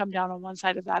want to come down on one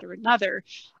side of that or another.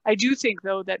 I do think,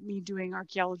 though, that me doing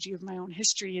archaeology of my own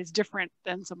history is different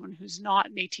than someone who's not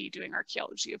Métis doing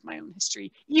archaeology of my own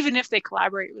history, even if they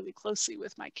collaborate really closely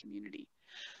with my community.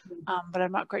 But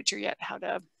I'm not quite sure yet how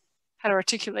to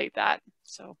articulate that.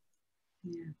 So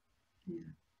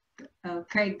Oh,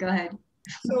 Craig, go ahead.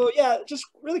 So yeah, just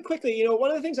really quickly, one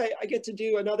of the things I get to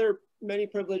do, another many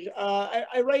privilege,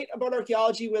 I write about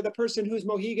archaeology with a person who's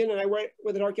Mohegan, and I write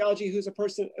with an archaeology who's a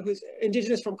person who's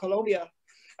indigenous from Colombia,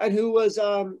 and who was,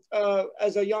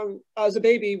 as a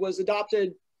baby, was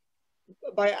adopted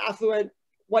by an affluent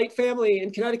white family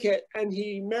in Connecticut, and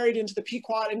he married into the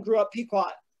Pequot and grew up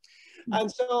Pequot.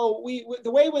 And so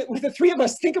the way the three of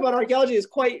us think about archaeology is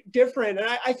quite different. And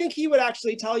I think he would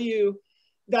actually tell you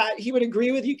that he would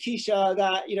agree with you, Keisha,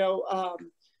 that,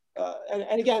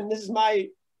 and again, this is my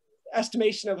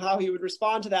estimation of how he would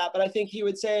respond to that, but I think he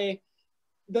would say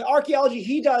the archaeology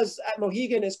he does at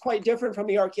Mohegan is quite different from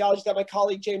the archaeology that my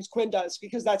colleague James Quinn does,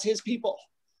 because that's his people.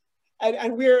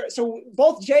 And so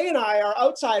both Jay and I are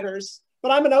outsiders,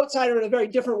 but I'm an outsider in a very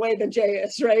different way than Jay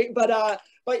is, right? But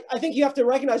I think you have to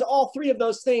recognize all three of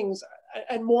those things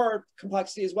and more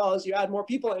complexity as well as you add more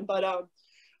people in. But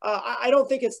I don't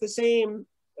think it's the same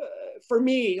for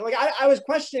me. Like I was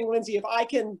questioning, Lindsay, if I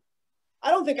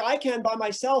don't think I can by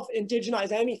myself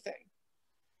indigenize anything.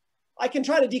 I can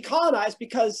try to decolonize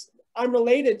because I'm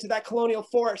related to that colonial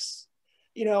force,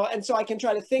 and so I can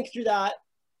try to think through that.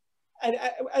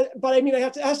 But I mean,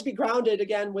 it has to be grounded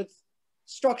again with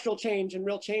structural change and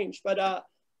real change. But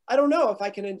I don't know if I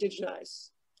can indigenize.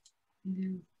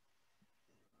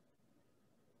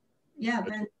 Yeah,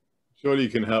 Ben. Surely you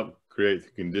can help create the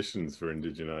conditions for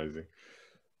indigenizing.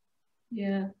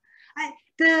 Yeah,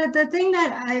 the thing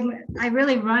that I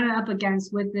really run up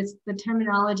against with the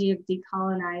terminology of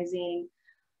decolonizing,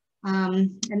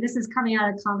 and this is coming out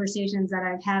of conversations that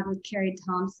I've had with Carrie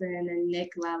Thompson and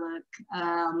Nick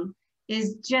Lalick,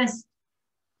 is just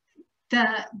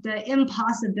the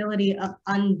impossibility of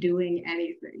undoing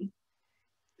anything.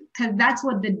 Because that's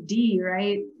what the D,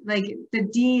 right? Like the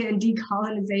D in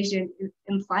decolonization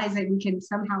implies that we can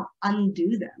somehow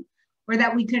undo them, or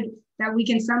that we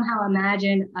can somehow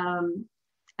imagine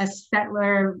a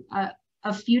settler,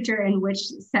 a future in which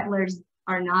settlers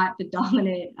are not the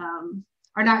dominant,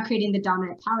 are not creating the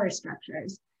dominant power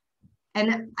structures.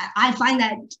 And I find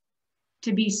that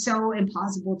to be so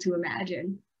impossible to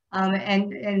imagine.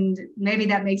 And maybe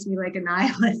that makes me like a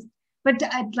nihilist. But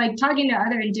like talking to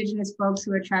other Indigenous folks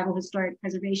who are tribal historic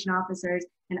preservation officers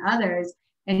and others,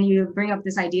 and you bring up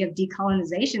this idea of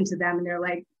decolonization to them, and they're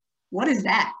like, "What is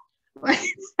that?"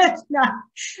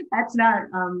 that's not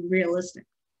realistic.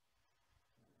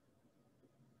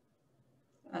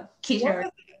 Keisha.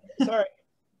 Sorry.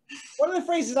 One of the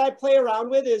phrases I play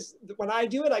around with is when I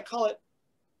do it, I call it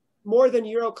more than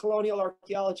Euro-colonial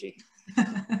archaeology.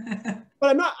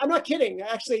 But I'm not kidding. I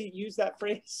actually use that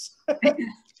phrase.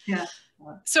 Yeah.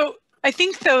 So I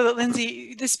think, though, that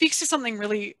Lindsay, this speaks to something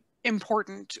really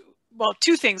important. Well,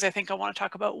 two things I think I want to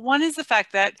talk about. One is the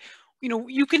fact that,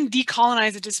 you can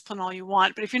decolonize a discipline all you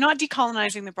want, but if you're not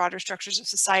decolonizing the broader structures of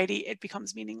society, it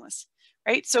becomes meaningless,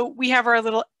 right? So we have our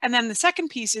little, and then the second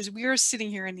piece is we are sitting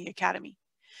here in the academy,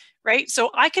 right? So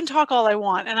I can talk all I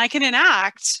want, and I can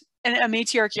enact a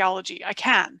Métis archaeology. I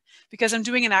can, because I'm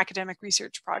doing an academic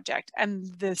research project, and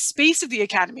the space of the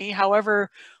academy,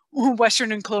 however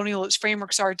Western and colonial its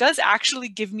frameworks are, does actually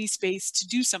give me space to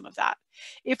do some of that.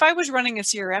 If I was running a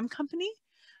CRM company,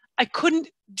 I couldn't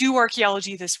do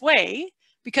archaeology this way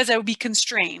because I would be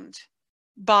constrained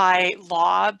by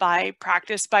law, by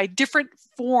practice, by different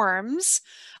forms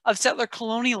of settler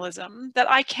colonialism that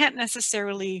I can't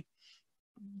necessarily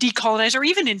decolonize or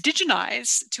even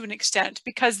indigenize to an extent,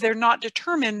 because they're not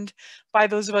determined by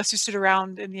those of us who sit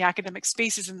around in the academic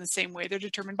spaces in the same way. They're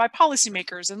determined by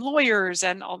policymakers and lawyers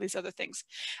and all these other things.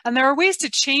 And there are ways to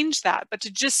change that, but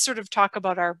to just sort of talk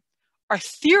about our are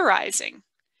theorizing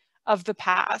of the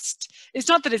past. It's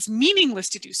not that it's meaningless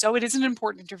to do so, it is an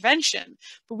important intervention,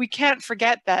 but we can't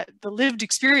forget that the lived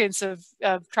experience of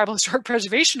tribal historic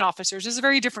preservation officers is a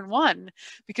very different one,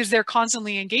 because they're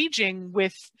constantly engaging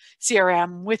with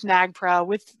CRM, with NAGPRA,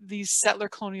 with these settler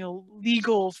colonial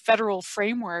legal federal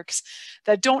frameworks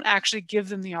that don't actually give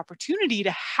them the opportunity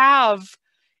to have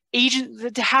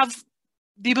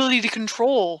the ability to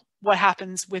control what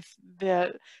happens with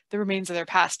the remains of their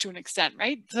past to an extent,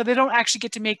 right? So they don't actually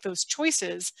get to make those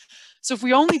choices. So if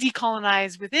we only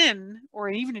decolonize within or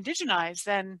even indigenize,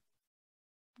 then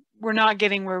we're not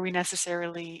getting where we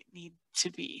necessarily need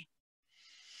to be.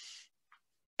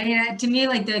 And to me,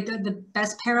 like the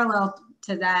best parallel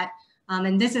to that,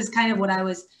 and this is kind of what I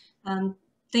was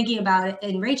thinking about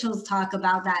in Rachel's talk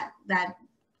about that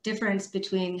difference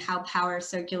between how power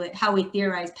circulate, how we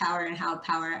theorize power and how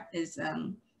power is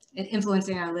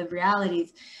influencing our lived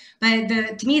realities. But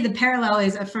to me, the parallel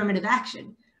is affirmative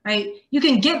action, right? You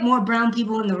can get more brown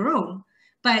people in the room,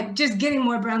 but just getting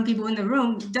more brown people in the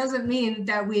room doesn't mean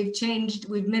that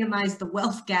we've minimized the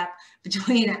wealth gap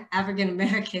between African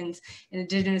Americans and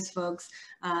Indigenous folks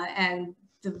and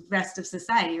the rest of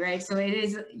society, right? So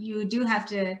you do have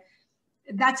to,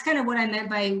 that's kind of what I meant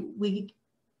by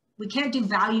we can't do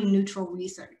value neutral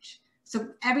research. So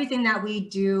everything that we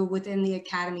do within the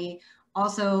academy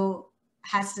also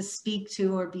has to speak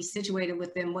to or be situated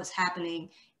within what's happening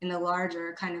in the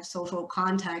larger kind of social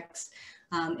context.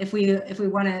 If we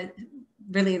want to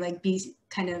really like be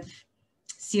kind of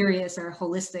serious or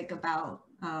holistic about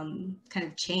kind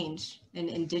of change and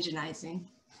indigenizing.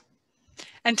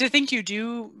 And to think you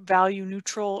do value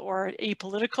neutral or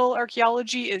apolitical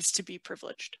archaeology is to be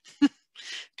privileged.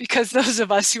 Because those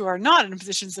of us who are not in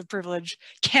positions of privilege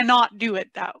cannot do it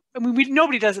that way. I mean,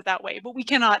 nobody does it that way, but we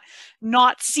cannot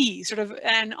not see sort of,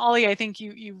 and Ollie, I think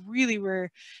you really were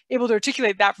able to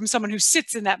articulate that from someone who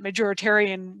sits in that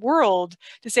majoritarian world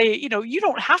to say, you know, you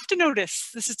don't have to notice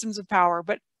the systems of power,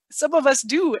 but some of us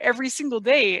do every single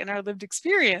day in our lived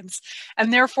experience.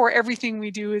 And therefore, everything we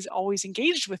do is always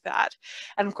engaged with that.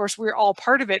 And of course, we're all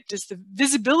part of it. Just the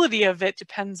visibility of it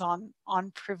depends on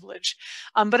privilege.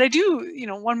 But I do, you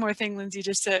know, one more thing, Lindsay,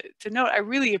 just to note, I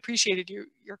really appreciated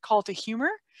your call to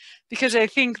humor, because I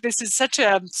think this is such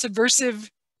a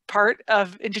subversive part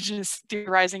of Indigenous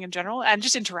theorizing in general, and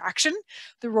just interaction,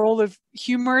 the role of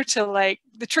humor to like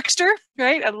the trickster,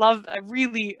 right? I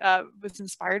really was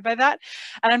inspired by that.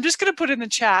 And I'm just going to put in the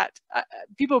chat,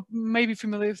 people may be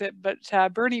familiar with it, but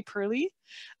Bernie Purley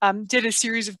did a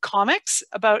series of comics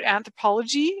about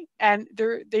anthropology, and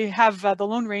they have the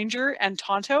Lone Ranger and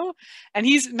Tonto, and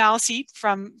he's Maliseet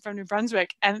from New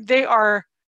Brunswick, and they are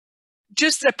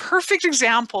just a perfect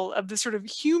example of the sort of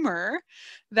humor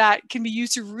that can be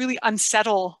used to really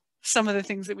unsettle some of the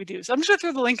things that we do. So I'm just going to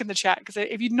throw the link in the chat, because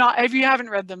if you haven't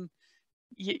read them,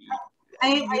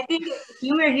 I think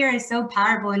humor here is so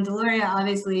powerful, and Deloria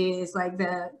obviously is like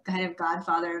the kind of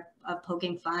godfather of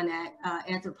poking fun at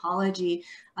anthropology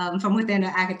from within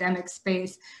an academic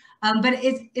space. But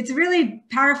it's really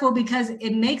powerful because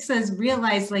it makes us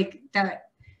realize like that,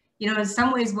 you know, in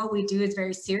some ways what we do is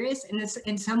very serious, and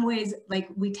in some ways like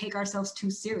we take ourselves too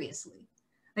seriously.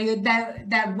 Like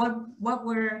what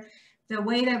we're, the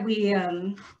way that we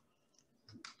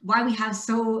why we have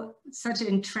such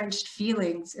entrenched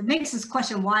feelings. It makes us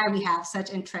question why we have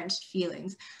such entrenched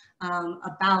feelings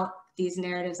about these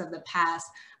narratives of the past,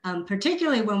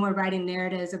 particularly when we're writing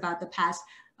narratives about the past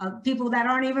of people that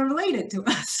aren't even related to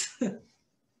us.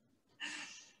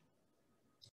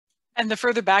 And the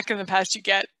further back in the past you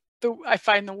get, I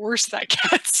find the worse that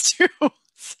gets too.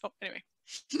 So anyway.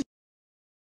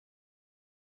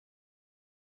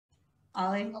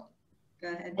 Ollie,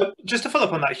 go ahead. Just to follow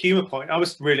up on that humor point, I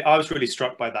was really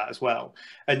struck by that as well.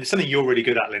 And something you're really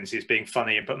good at, Lindsay, is being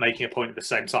funny but making a point at the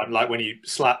same time. Like when you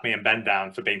slapped me and Ben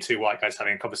down for being two white guys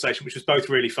having a conversation, which was both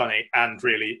really funny and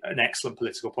really an excellent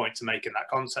political point to make in that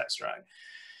context, right?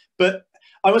 But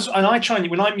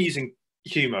when I'm using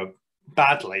humor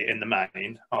badly in the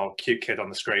main, oh, cute kid on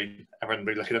the screen, everyone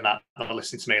will be looking at that, not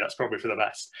listening to me, that's probably for the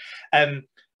best.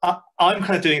 I'm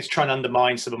kind of doing it to try and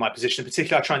undermine some of my position.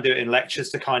 Particularly, I try and do it in lectures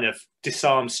to kind of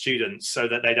disarm students so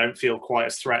that they don't feel quite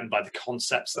as threatened by the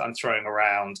concepts that I'm throwing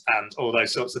around and all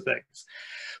those sorts of things.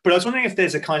 But I was wondering if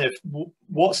there's a kind of,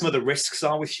 what some of the risks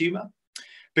are with humour.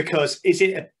 Because is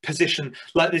it a position,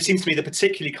 like it seems to me that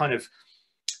particularly kind of,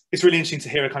 it's really interesting to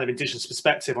hear a kind of Indigenous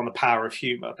perspective on the power of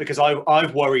humour, because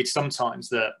I've worried sometimes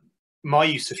that my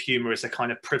use of humour is a kind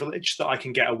of privilege that I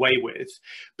can get away with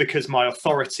because my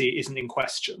authority isn't in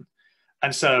question.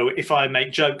 And so if I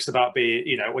make jokes about being,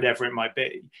 you know, whatever it might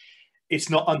be, it's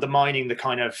not undermining the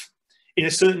kind of, in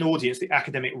a certain audience the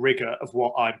academic rigor of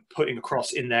what I'm putting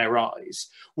across in their eyes,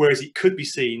 whereas it could be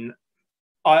seen,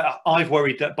 I've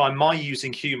worried that by my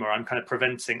using humor, I'm kind of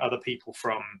preventing other people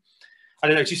from, I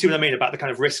don't know, do you see what I mean about the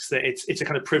kind of risks that it's a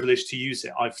kind of privilege to use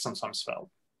it, I've sometimes felt.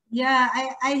 Yeah,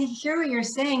 I hear what you're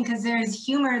saying, because there's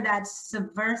humor that's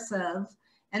subversive,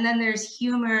 and then there's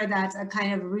humor that's a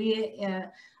kind of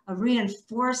a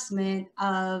reinforcement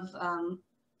of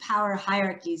power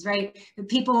hierarchies, right? The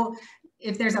people,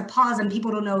 if there's a pause and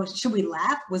people don't know, should we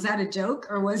laugh? Was that a joke,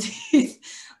 or was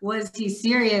he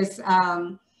serious?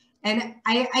 And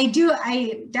I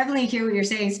definitely hear what you're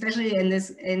saying, especially in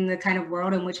the kind of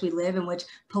world in which we live, in which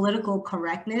political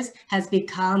correctness has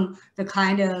become the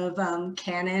kind of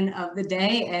canon of the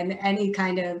day, and any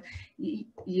kind of,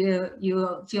 you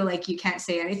feel like you can't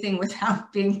say anything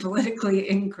without being politically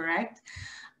incorrect.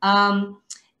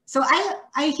 So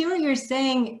I hear what you're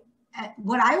saying.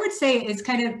 What I would say is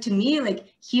kind of, to me, like,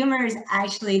 humor is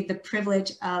actually the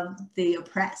privilege of the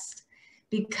oppressed,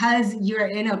 because you're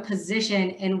in a position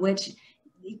in which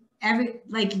you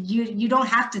don't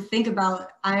have to think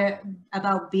about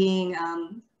being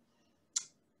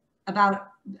about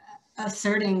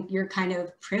asserting your kind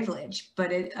of privilege,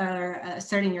 but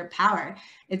asserting your power.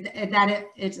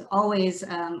 It's always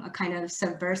a kind of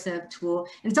subversive tool.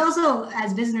 And it's also,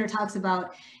 as Vizenor talks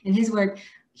about in his work,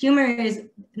 humor is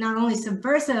not only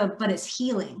subversive, but it's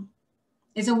healing.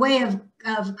 It's a way of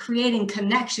creating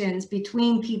connections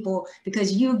between people,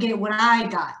 because you get what I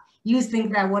got. You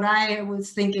think that what I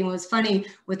was thinking was funny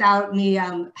without me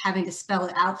having to spell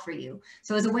it out for you.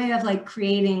 So it's a way of like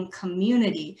creating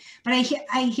community. But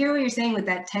I hear what you're saying with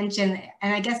that tension,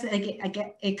 and I guess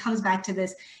it comes back to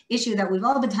this issue that we've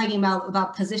all been talking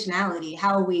about positionality,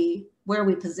 where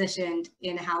we positioned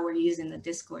in how we're using the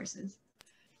discourses.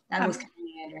 That was kind of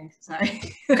meandering,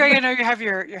 sorry. Greg, I know you have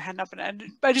your hand up, and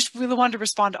I just really wanted to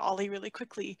respond to Ollie really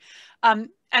quickly.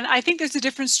 And I think there's a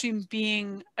difference between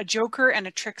being a joker and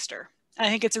a trickster. And I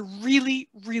think it's a really,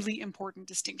 really important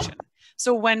distinction.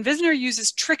 So when Vizenor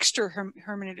uses trickster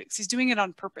hermeneutics, he's doing it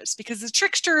on purpose, because the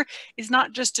trickster is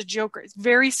not just a joker, it's a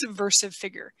very subversive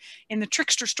figure. In the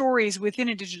trickster stories within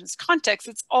Indigenous context,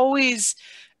 it's always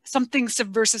something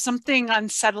subversive, something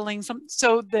unsettling.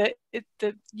 So the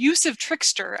use of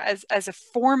trickster as a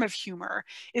form of humor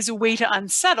is a way to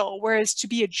unsettle, whereas to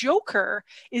be a joker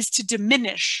is to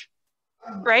diminish,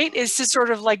 right? Is to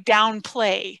sort of like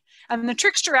downplay. And the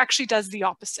trickster actually does the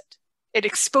opposite. It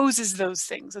exposes those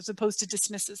things as opposed to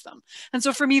dismisses them. And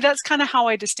so for me, that's kind of how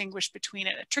I distinguish between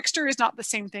it. A trickster is not the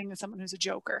same thing as someone who's a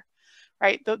joker,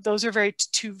 right? Those are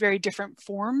two very different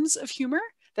forms of humor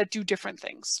that do different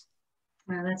things.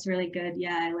 Wow, that's really good.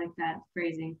 Yeah, I like that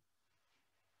phrasing.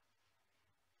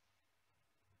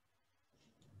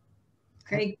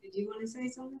 Craig, did you want to say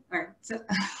something? Or so,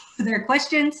 are there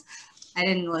questions? I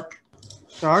didn't look.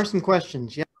 There are some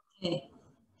questions, yeah. Okay.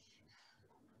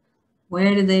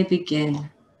 Where do they begin?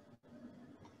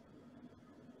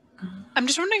 I'm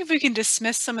just wondering if we can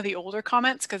dismiss some of the older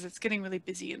comments, because it's getting really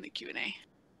busy in the Q&A.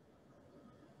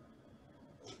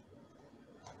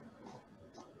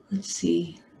 Let's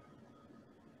see.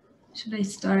 Should I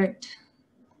start?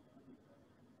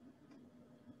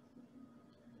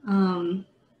 I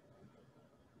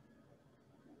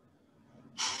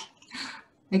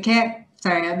can't,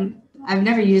 sorry, I've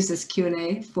never used this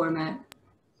Q&A format.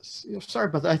 Sorry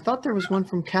about that. I thought there was one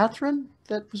from Catherine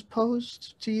that was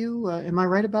posed to you. Am I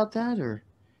right about that, or?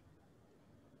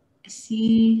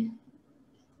 See.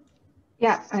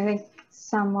 Yeah, I think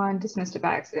someone dismissed it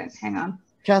by accident. Hang on.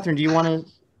 Catherine, do you want to?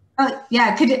 Oh,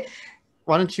 yeah, could it?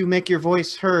 Why don't you make your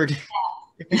voice heard,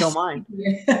 if you don't mind?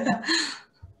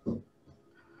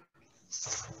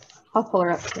 I'll pull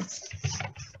her up too.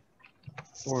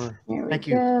 Or Here we thank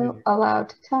go. you. Allowed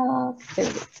to talk. There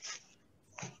we go.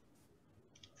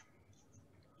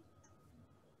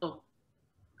 Oh,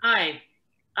 hi.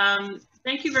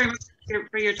 Thank you very much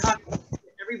for your talk,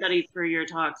 everybody, for your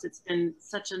talks. It's been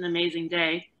such an amazing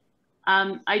day.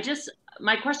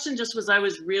 My question just was, I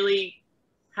was really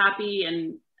happy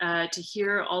and to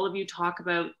hear all of you talk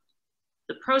about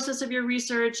the process of your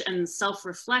research and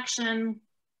self-reflection.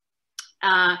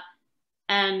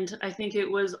 And I think it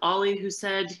was Ollie who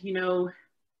said, you know,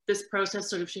 this process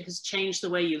sort of has changed the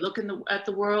way you look at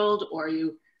the world, or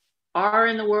you are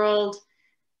in the world.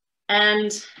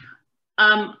 And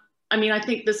I mean, I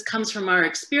think this comes from our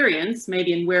experience,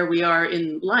 maybe in where we are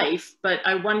in life, but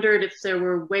I wondered if there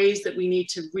were ways that we need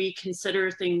to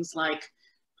reconsider things like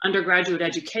undergraduate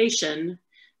education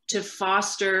to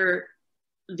foster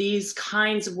these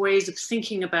kinds of ways of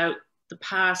thinking about the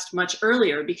past much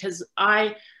earlier. Because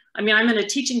I mean, I'm in a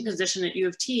teaching position at U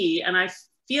of T, and I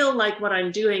feel like what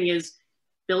I'm doing is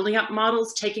building up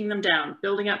models, taking them down,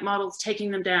 building up models,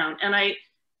 taking them down. And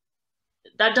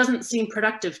that doesn't seem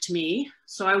productive to me.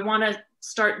 So I want to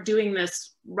start doing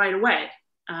this right away.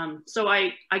 So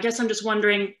I guess I'm just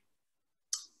wondering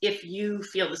if you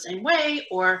feel the same way,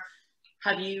 or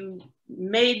have you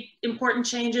made important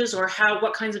changes, or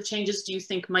what kinds of changes do you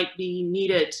think might be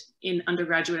needed in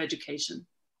undergraduate education?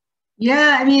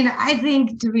 Yeah, I mean, I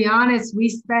think, to be honest, we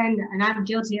spend, and I'm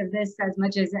guilty of this as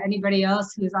much as anybody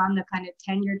else who's on the kind of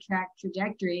tenure track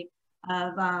trajectory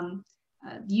of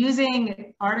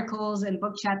using articles and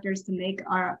book chapters to make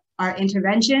our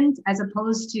interventions, as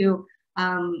opposed to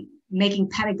making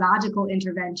pedagogical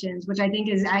interventions, which I think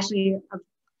is actually,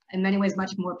 in many ways,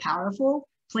 much more powerful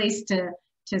place to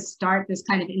start this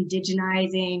kind of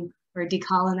indigenizing or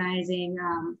decolonizing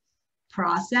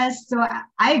process. So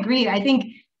I agree. I think,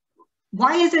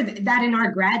 why is it that in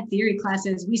our grad theory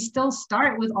classes, we still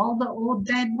start with all the old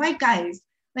dead white guys?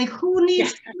 Like, who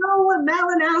needs to know what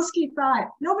Malinowski thought?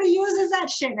 Nobody uses that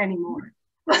shit anymore.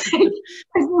 Like,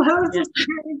 there's loads of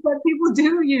things that people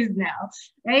do use now,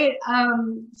 right?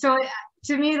 So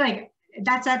to me, like,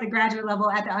 that's at the graduate level.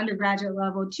 At the undergraduate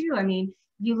level too, I mean,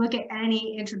 you look at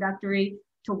any introductory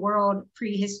to world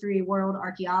prehistory, world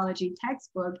archaeology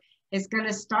textbook, it's going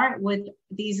to start with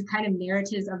these kind of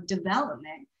narratives of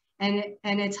development. And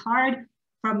it's hard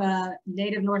from a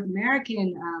Native North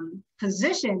American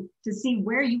position to see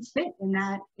where you fit in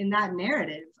that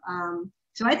narrative.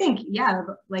 So I think, yeah,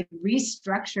 like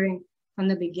restructuring from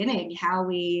the beginning how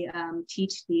we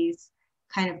teach these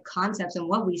kind of concepts and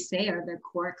what we say are the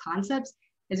core concepts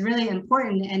is really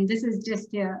important. And this is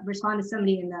just to respond to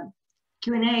somebody in the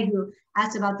Q&A who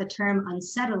asked about the term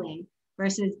unsettling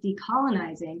versus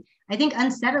decolonizing. I think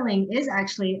unsettling is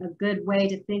actually a good way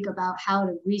to think about how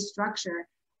to restructure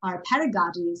our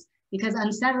pedagogies, because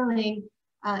unsettling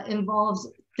involves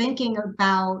thinking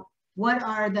about what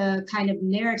are the kind of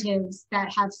narratives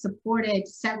that have supported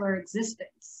settler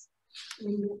existence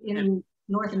in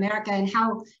North America, and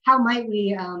how might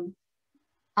we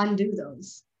undo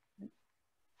those?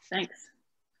 Thanks.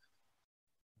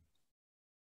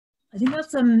 I think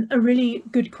that's a really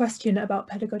good question about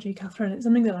pedagogy, Catherine. It's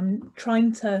something that I'm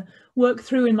trying to work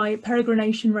through in my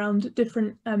peregrination around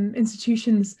different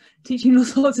institutions, teaching all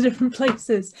sorts of different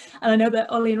places. And I know that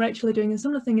Ollie and Rachel are doing a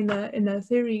similar thing in their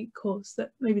theory course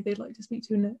that maybe they'd like to speak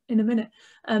to in a minute.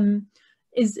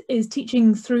 Is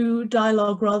teaching through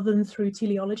dialogue rather than through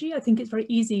teleology. I think it's very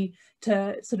easy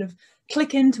to sort of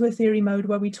click into a theory mode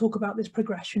where we talk about this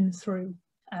progression through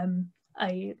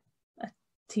a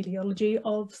teleology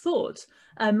of thought,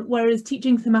 whereas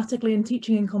teaching thematically and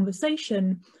teaching in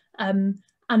conversation and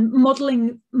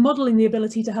modeling the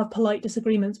ability to have polite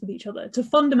disagreements with each other, to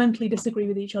fundamentally disagree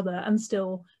with each other and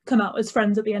still come out as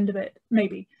friends at the end of it,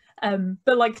 maybe.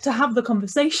 But like, to have the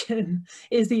conversation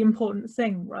is the important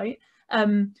thing, right?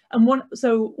 And one of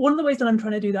the ways that I'm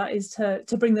trying to do that is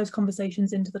to bring those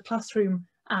conversations into the classroom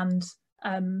and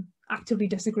actively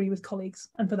disagree with colleagues,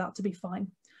 and for that to be fine.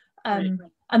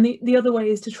 And the other way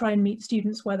is to try and meet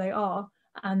students where they are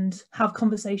and have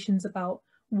conversations about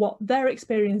what their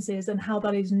experience is and how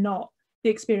that is not the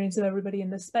experience of everybody in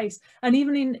this space. And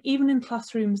even in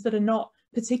classrooms that are not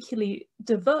particularly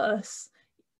diverse,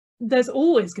 there's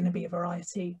always going to be a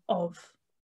variety of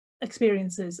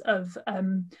experiences, of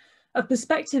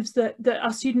perspectives that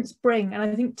our students bring. And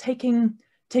I think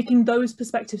taking those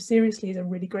perspectives seriously is a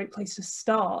really great place to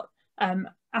start.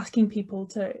 Asking people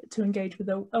to engage with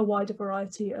a wider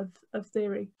variety of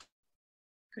theory.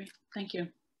 Great, thank you.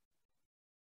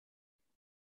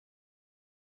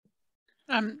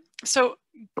 So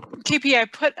KP, I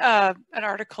put a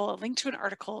link to an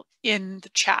article in the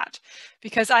chat,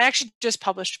 because I actually just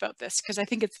published about this, because I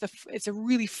think it's a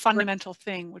really fundamental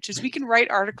thing, which is we can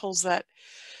write articles that,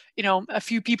 you know, a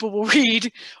few people will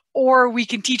read, or we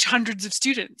can teach hundreds of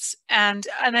students. And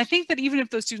I think that even if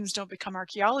those students don't become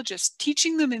archaeologists,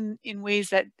 teaching them in ways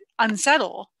that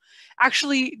unsettle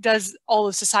actually does all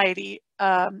of society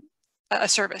a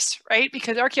service, right?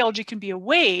 Because archaeology can be a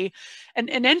way, an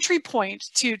entry point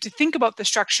to think about the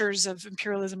structures of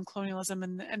imperialism, colonialism,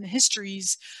 and the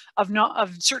histories of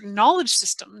certain knowledge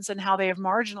systems and how they have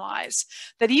marginalized.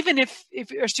 That even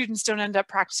if our students don't end up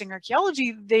practicing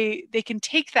archaeology, they can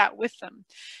take that with them.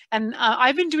 And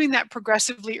I've been doing that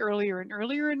progressively earlier and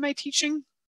earlier in my teaching.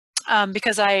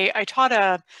 Because I taught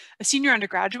a senior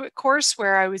undergraduate course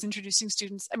where I was introducing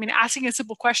students, asking a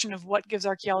simple question of what gives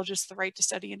archaeologists the right to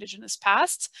study Indigenous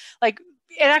pasts. Like,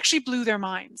 it actually blew their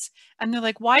minds. And they're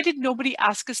like, why did nobody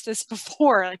ask us this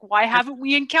before? Like, why haven't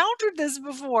we encountered this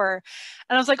before?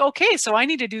 And I was like, okay, so I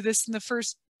need to do this in the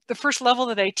first the first level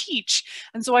that I teach.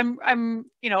 And so I'm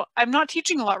not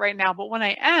teaching a lot right now, but when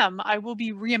I am, I will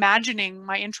be reimagining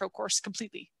my intro course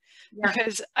completely. Yeah.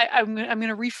 Because I'm going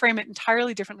to reframe it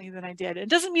entirely differently than I did. It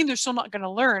doesn't mean they're still not going to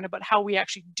learn about how we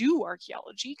actually do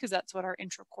archaeology, because that's what our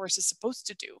intro course is supposed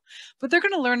to do. But they're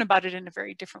going to learn about it in a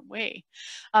very different way.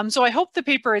 So I hope the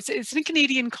paper, it's in a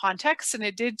Canadian context, and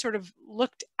it did sort of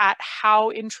looked at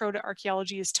how intro to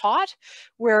archaeology is taught,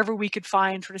 wherever we could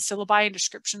find sort of syllabi and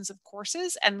descriptions of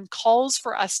courses, and calls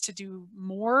for us to do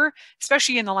more,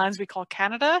 especially in the lands we call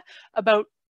Canada, about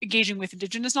engaging with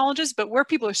Indigenous knowledges, but where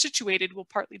people are situated will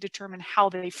partly determine how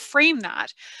they frame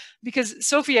that. Because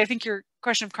Sophie, I think your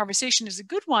question of conversation is a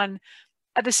good one.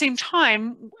 At the same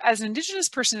time, as an Indigenous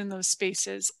person in those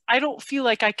spaces, I don't feel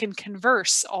like I can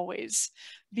converse always,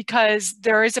 because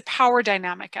there is a power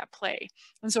dynamic at play.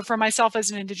 And so for myself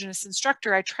as an Indigenous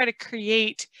instructor, I try to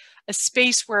create a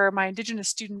space where my Indigenous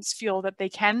students feel that they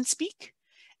can speak,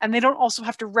 and they don't also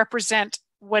have to represent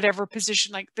whatever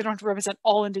position, like they don't have to represent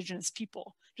all Indigenous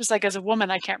people. Just like as a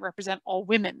woman, I can't represent all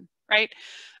women, right?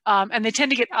 And they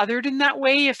tend to get othered in that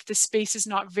way if the space is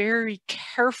not very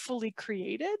carefully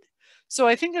created. So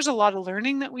I think there's a lot of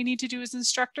learning that we need to do as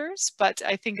instructors, but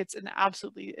I think it's an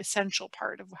absolutely essential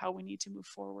part of how we need to move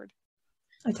forward.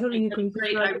 I totally agree.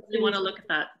 Great. I really want to look at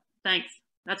that. Thanks.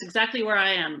 That's exactly where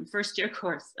I am, first year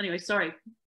course. Anyway, sorry.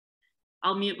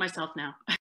 I'll mute myself now.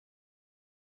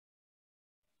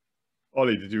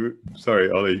 Ollie, did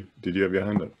you have your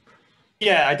hand up?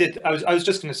 Yeah, I did. I was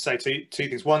just going to say two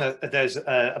things. One, there's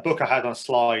a book I had on a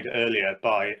slide earlier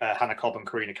by Hannah Cobb and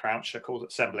Karina Croucher called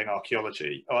Assembling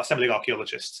Archaeology, or Assembling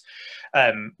Archaeologists,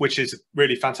 which is a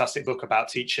really fantastic book about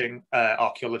teaching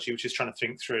archaeology, which is trying to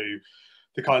think through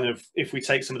the kind of, if we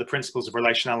take some of the principles of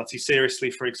relationality seriously,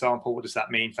 for example, what does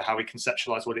that mean for how we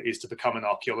conceptualize what it is to become an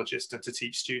archaeologist and to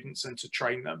teach students and to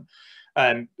train them?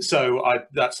 So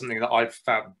that's something that I've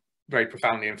found very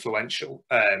profoundly influential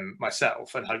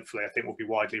myself, and hopefully I think will be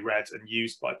widely read and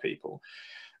used by people.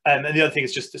 And the other thing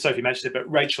is, just Sophie mentioned it, but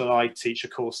Rachel and I teach a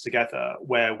course together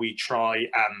where we try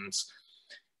and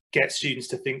get students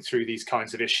to think through these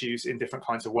kinds of issues in different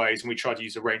kinds of ways, and we try to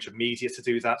use a range of media to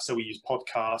do that. So we use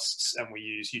podcasts and we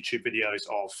use YouTube videos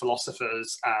of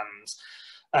philosophers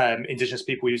and Indigenous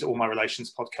people. We use All My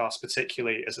Relations podcast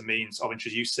particularly as a means of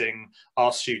introducing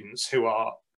our students who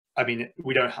are,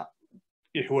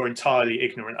 who are entirely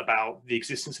ignorant about the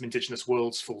existence of Indigenous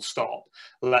worlds, full stop,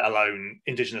 let alone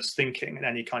Indigenous thinking in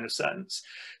any kind of sense,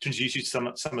 to introduce you to some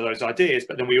of those ideas.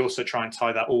 But then we also try and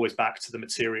tie that always back to the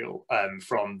material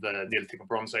from the Neolithic and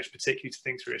Bronze Age, particularly to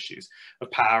think through issues of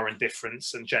power and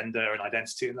difference and gender and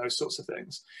identity and those sorts of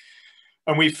things.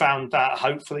 And we found that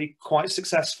hopefully quite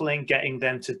successful in getting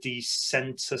them to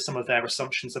decenter some of their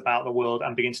assumptions about the world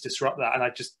and begin to disrupt that. And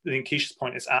I think Keisha's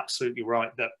point is absolutely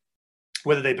right, that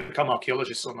whether they become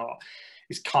archaeologists or not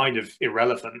is kind of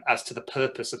irrelevant as to the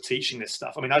purpose of teaching this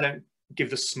stuff. I mean, I don't give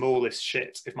the smallest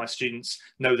shit if my students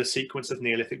know the sequence of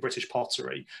Neolithic British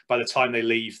pottery by the time they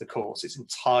leave the course. It's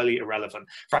entirely irrelevant.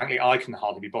 Frankly, I can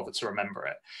hardly be bothered to remember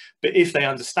it. But if they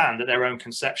understand that their own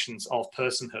conceptions of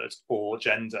personhood or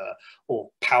gender or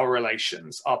power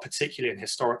relations are particularly and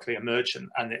historically emergent,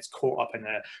 and it's caught up in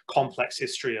a complex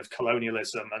history of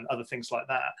colonialism and other things like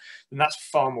that, then that's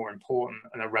far more important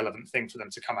and a relevant thing for them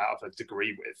to come out of a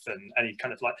degree with than any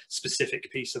kind of like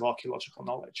specific piece of archaeological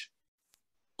knowledge.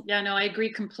 Yeah, no, I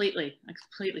agree completely.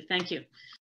 Thank you.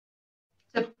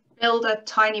 To build a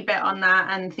tiny bit on that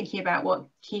and thinking about what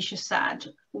Keisha said,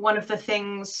 one of the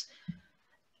things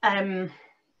that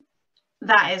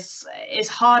is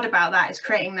hard about that is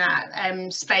creating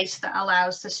that space that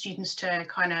allows the students to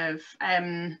kind of,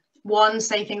 one,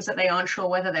 say things that they aren't sure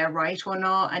whether they're right or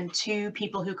not, and two,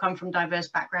 people who come from diverse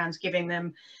backgrounds, giving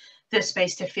them the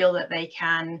space to feel that they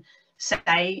can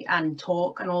say and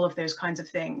talk and all of those kinds of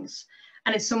things.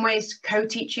 And in some ways,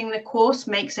 co-teaching the course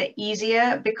makes it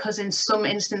easier, because in some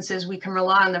instances we can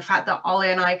rely on the fact that Ollie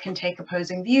and I can take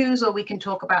opposing views, or we can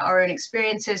talk about our own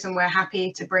experiences, and we're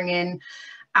happy to bring in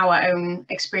our own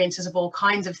experiences of all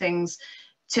kinds of things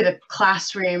to the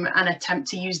classroom and attempt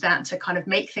to use that to kind of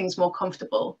make things more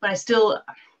comfortable. But I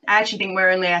actually think we're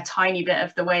only a tiny bit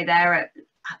of the way there at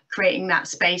creating that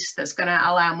space that's going to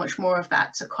allow much more of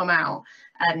that to come out.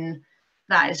 And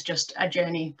that is just a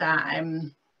journey that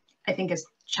I think is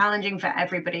challenging for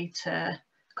everybody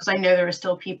because I know there are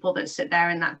still people that sit there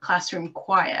in that classroom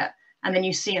quiet, and then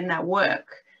you see in their work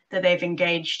that they've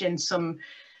engaged in some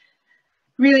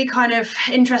really kind of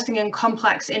interesting and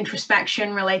complex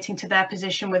introspection relating to their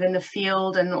position within the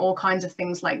field and all kinds of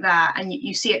things like that. And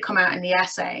you see it come out in the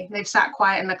essay. They've sat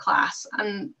quiet in the class.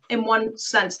 And in one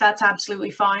sense, that's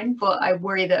absolutely fine. But I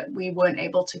worry that we weren't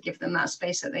able to give them that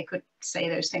space that they could say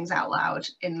those things out loud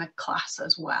in the class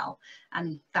as well.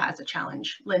 And that is a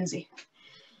challenge. Lindsay.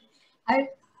 I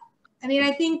mean,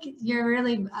 I think you're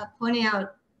really pointing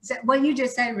out what you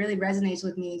just said really resonates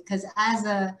with me, because as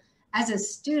a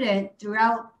student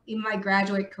throughout in my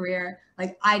graduate career,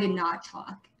 like I did not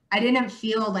talk. I didn't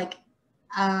feel like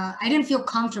I didn't feel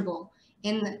comfortable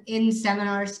in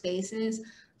seminar spaces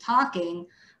talking,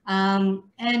 and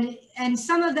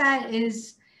some of it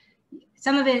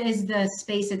is the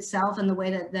space itself and the way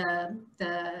that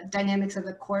the dynamics of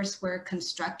the course were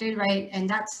constructed, right? And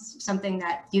that's something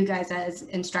that you guys as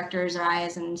instructors or I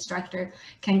as an instructor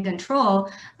can control.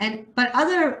 But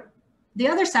the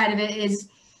other side of it is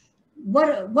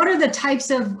what are the types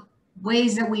of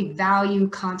ways that we value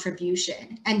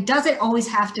contribution? And does it always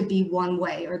have to be one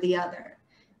way or the other,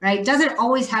 right? Does it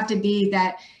always have to be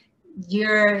that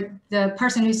the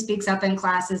person who speaks up in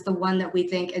class is the one that we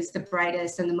think is the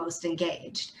brightest and the most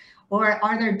engaged? Or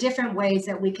are there different ways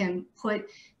that we can put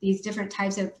these different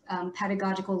types of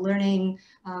pedagogical learning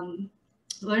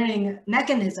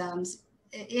mechanisms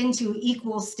into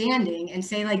equal standing and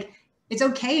say, like, it's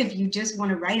okay if you just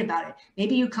want to write about it.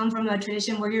 Maybe you come from a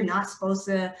tradition where you're not supposed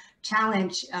to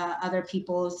challenge other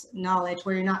people's knowledge,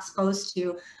 where you're not supposed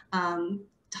to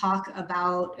talk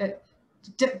about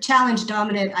challenge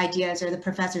dominant ideas or the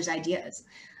professor's ideas.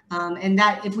 And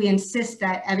that if we insist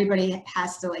that everybody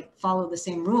has to like follow the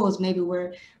same rules, maybe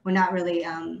we're not really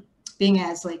being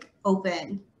as like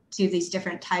open to these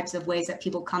different types of ways that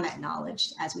people come at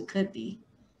knowledge as we could be.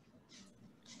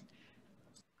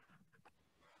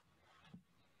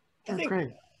 I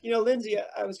think, you know, Lindsay,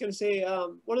 I was going to say,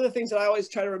 one of the things that I always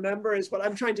try to remember is what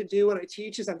I'm trying to do when I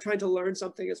teach is I'm trying to learn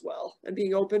something as well, and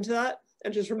being open to that,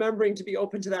 and just remembering to be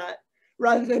open to that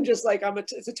rather than just like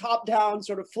it's a top-down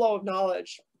sort of flow of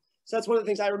knowledge. So that's one of the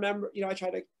things I remember, you know, I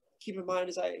try to keep in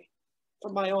mind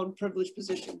from my own privileged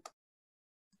position.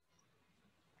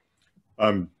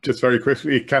 Just very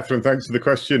quickly, Catherine, thanks for the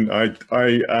question. I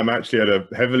am actually at a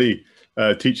heavily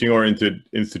teaching-oriented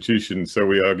institution, so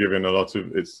we are given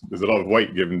there's a lot of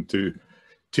weight given to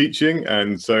teaching,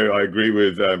 and so I agree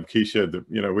with Keisha that,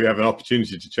 you know, we have an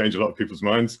opportunity to change a lot of people's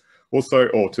minds, also,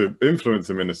 or to influence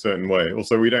them in a certain way.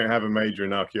 Also, we don't have a major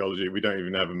in archaeology. We don't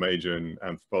even have a major in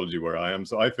anthropology where I am,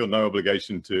 so I feel no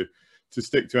obligation to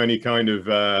stick to any kind of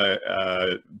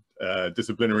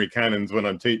disciplinary canons when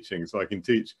I'm teaching. So I can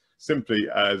teach simply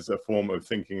as a form of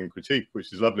thinking and critique,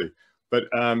 which is lovely. But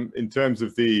in terms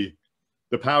of the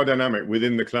power dynamic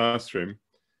within the classroom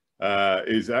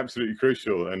is absolutely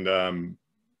crucial. And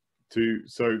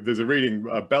so there's a reading,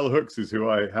 Bell Hooks is who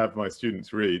I have my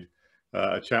students read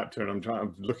a chapter, and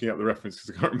I'm looking up the reference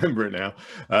because I can't remember it now.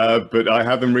 But I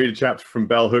have them read a chapter from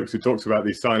Bell Hooks who talks about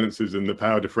these silences and the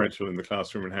power differential in the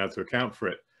classroom and how to account for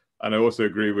it. And I also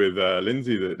agree with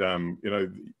Lindsay that, you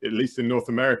know, at least in North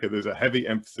America, there's a heavy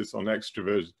emphasis on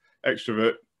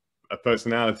extrovert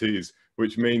personalities,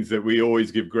 which means that we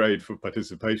always give grade for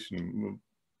participation. Well,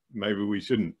 maybe we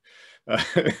shouldn't.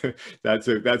 That's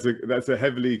a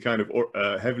heavily kind of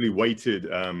heavily weighted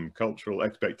cultural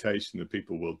expectation that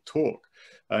people will talk,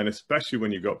 and especially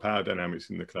when you've got power dynamics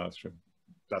in the classroom.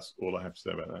 That's all I have to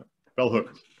say about that. Bell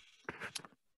Hooks.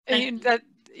 And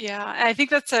I think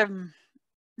that's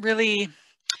really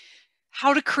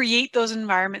how to create those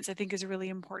environments, I think, is a really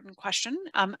important question.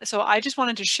 So I just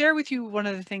wanted to share with you one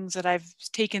of the things that I've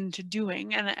taken to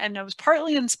doing, and I was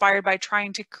partly inspired by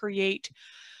trying to create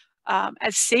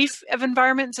as safe of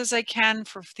environments as I can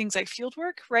for things like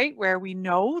fieldwork, right? Where we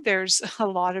know there's a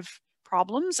lot of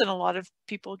problems and a lot of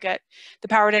people get the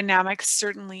power dynamics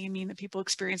certainly mean that people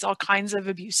experience all kinds of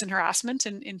abuse and harassment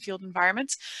in field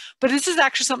environments. But this is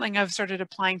actually something I've started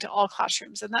applying to all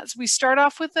classrooms. And that's, we start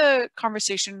off with a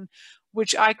conversation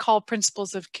which I call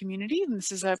principles of community. And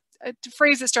this is a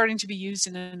phrase that's starting to be used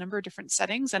in a number of different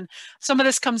settings. And some of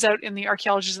this comes out in the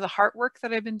Archaeologists of the Heart work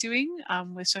that I've been doing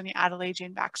with Sonia Adelaide,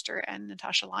 Jane Baxter, and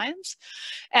Natasha Lyons.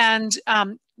 And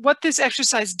what this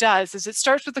exercise does is it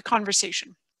starts with a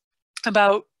conversation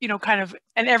about, you know, kind of,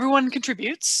 and everyone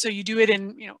contributes. So you do it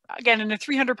in, you know, again, in a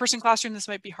 300-person classroom, this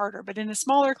might be harder, but in a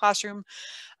smaller classroom,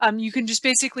 you can just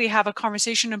basically have a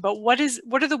conversation about what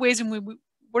are the ways in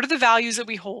what are the values that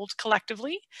we hold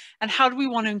collectively, and how do we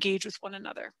want to engage with one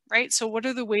another, right? So what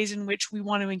are the ways in which we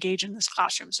want to engage in this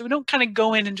classroom? So we don't kind of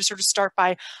go in and just sort of start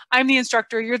by, I'm the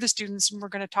instructor, you're the students, and we're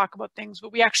going to talk about things,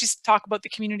 but we actually talk about the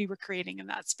community we're creating in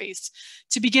that space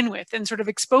to begin with, and sort of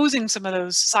exposing some of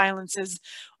those silences,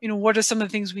 you know, what are some of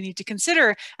the things we need to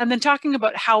consider, and then talking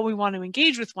about how we want to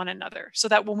engage with one another, so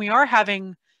that when we are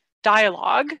having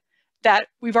dialogue, that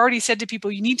we've already said to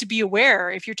people, you need to be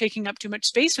aware if you're taking up too much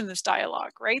space in this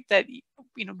dialogue, right? That,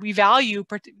 you know, we value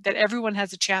that everyone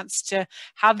has a chance to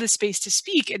have the space to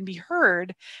speak and be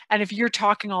heard. And if you're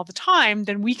talking all the time,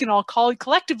 then we can all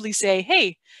collectively say,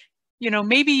 hey, you know,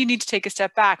 maybe you need to take a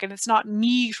step back. And it's not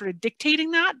me sort of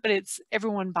dictating that, but it's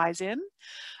everyone buys in.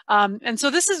 And so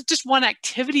this is just one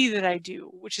activity that I do,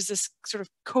 which is this sort of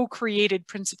co-created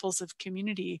principles of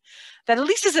community that at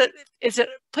least is a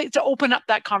place to open up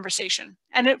that conversation.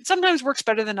 And it sometimes works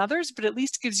better than others, but at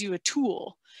least gives you a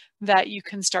tool that you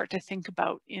can start to think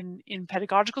about in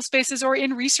pedagogical spaces or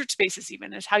in research spaces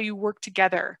even, as how you work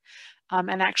together,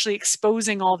 and actually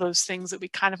exposing all those things that we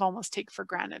kind of almost take for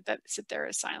granted that sit there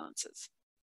as silences.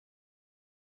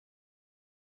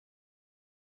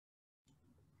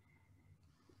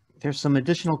 There's some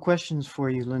additional questions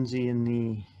for you, Lindsay, in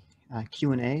the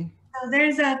Q&A. So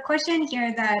there's a question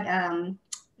here that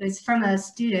is from a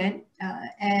student,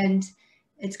 and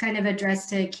it's kind of addressed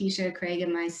to Keisha, Craig,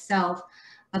 and myself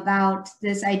about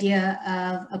this idea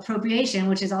of appropriation,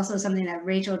 which is also something that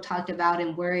Rachel talked about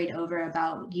and worried over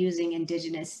about using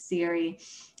Indigenous theory.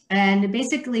 And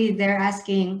basically they're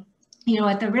asking, you know,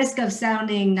 at the risk of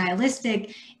sounding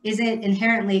nihilistic, is it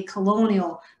inherently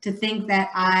colonial to think that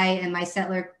I and my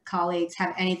settler colleagues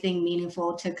have anything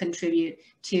meaningful to contribute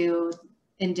to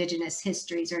Indigenous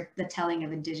histories or the telling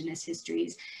of Indigenous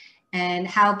histories? And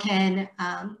how can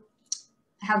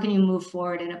you move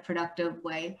forward in a productive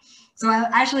way? So I'll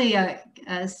actually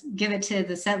give it to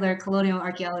the settler colonial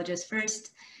archaeologist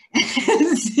first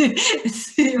and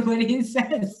see what he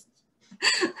says.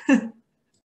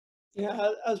 Yeah,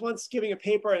 I was once giving a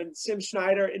paper and Sim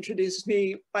Schneider introduced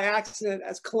me by accident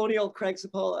as Colonial Craig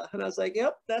Zapola. And I was like,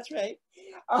 yep, that's right.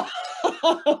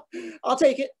 I'll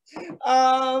take it.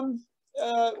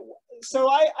 So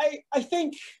I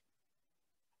think,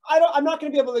 I'm not going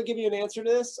to be able to give you an answer to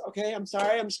this. Okay, I'm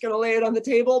sorry. I'm just going to lay it on the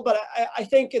table. But I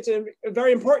think it's a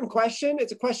very important question.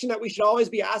 It's a question that we should always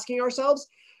be asking ourselves.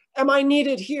 Am I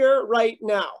needed here right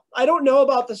now? I don't know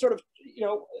about the sort of, you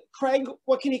know, Craig,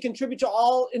 what can he contribute to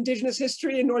all Indigenous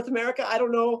history in North America? I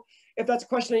don't know if that's a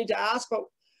question I need to ask, but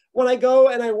when I go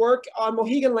and I work on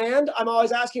Mohegan land, I'm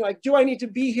always asking, like, do I need to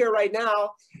be here right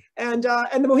now? And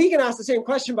the Mohegan asked the same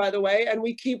question, by the way, and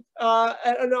we keep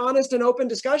an honest and open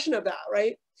discussion of that,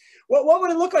 right? What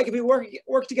would it look like if we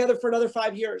work together for another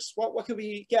 5 years? What could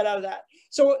we get out of that?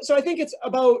 So I think it's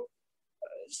about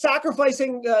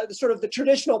sacrificing the sort of the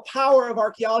traditional power of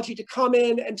archaeology to come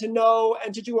in and to know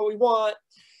and to do what we want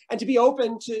and to be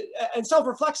open to and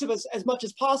self-reflexive as much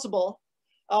as possible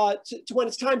to when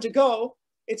it's time to go,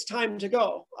 it's time to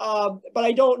go. But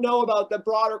I don't know about the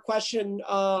broader question.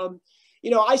 You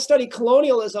know, I study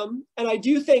colonialism, and I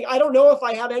don't know if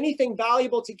I have anything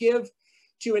valuable to give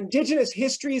to Indigenous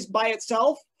histories by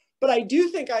itself, but I do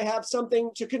think I have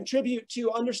something to contribute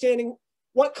to understanding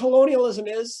what colonialism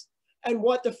is and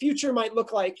what the future might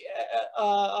look like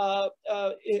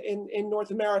in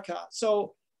North America.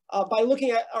 So by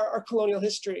looking at our colonial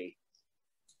history,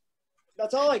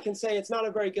 that's all I can say. It's not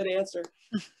a very good answer.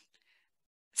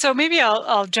 So maybe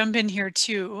I'll jump in here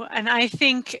too. And I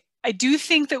do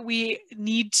think that we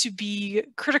need to be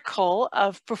critical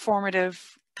of performative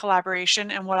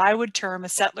collaboration and what I would term a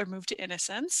settler move to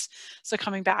innocence. So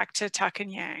coming back to Tuck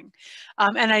and Yang.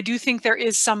 And I do think there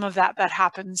is some of that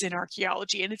happens in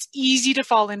archaeology, and it's easy to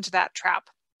fall into that trap.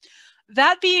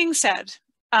 That being said,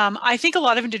 I think a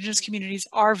lot of Indigenous communities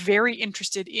are very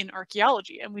interested in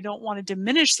archaeology, and we don't want to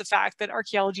diminish the fact that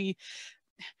archaeology.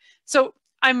 So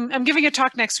I'm giving a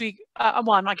talk next week.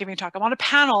 Well, I'm not giving a talk. I'm on a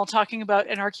panel talking about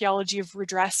an archaeology of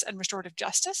redress and restorative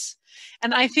justice.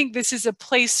 And I think this is a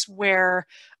place where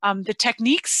the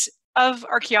techniques of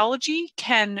archaeology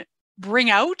can bring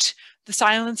out the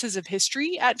silences of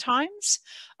history at times,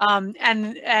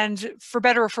 and for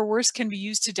better or for worse can be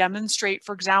used to demonstrate,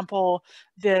 for example,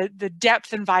 the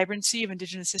depth and vibrancy of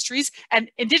Indigenous histories.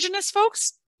 And Indigenous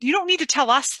folks, you don't need to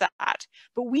tell us that,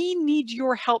 but we need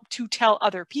your help to tell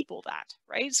other people that,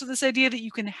 right? So this idea that you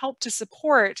can help to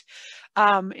support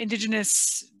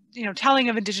Indigenous, you know, telling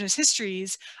of Indigenous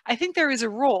histories, I think there is a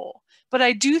role. But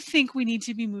I do think we need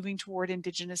to be moving toward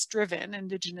Indigenous-driven,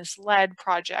 Indigenous-led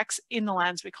projects in the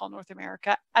lands we call North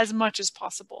America as much as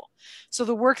possible. So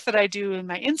the work that I do in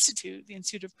my institute, the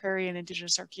Institute of Prairie and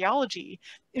Indigenous Archaeology,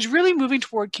 is really moving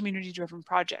toward community-driven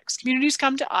projects. Communities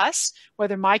come to us,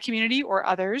 whether my community or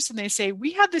others, and they say,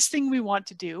 we have this thing we want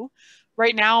to do.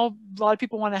 Right now, a lot of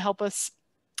people want to help us,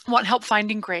 want help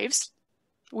finding graves.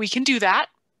 We can do that.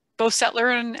 Both settler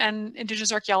and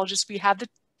Indigenous archaeologists, we have the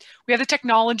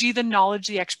technology, the knowledge,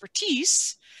 the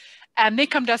expertise, and they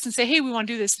come to us and say, hey, we want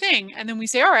to do this thing. And then we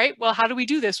say, all right, well, how do we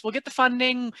do this? We'll get the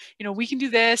funding, we can do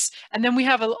this. And then we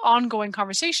have an ongoing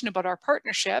conversation about our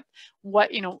partnership,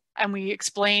 and we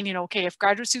explain, okay, if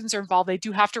graduate students are involved, they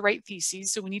do have to write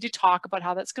theses. So we need to talk about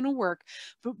how that's going to work.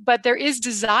 But there is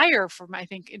desire from, I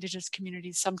think, Indigenous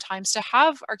communities sometimes to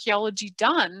have archaeology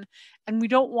done. And we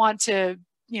don't want to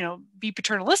be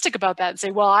paternalistic about that and say,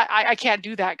 well, I can't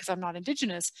do that because I'm not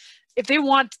Indigenous. If they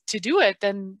want to do it,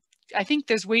 then I think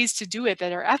there's ways to do it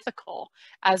that are ethical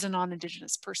as a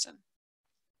non-Indigenous person.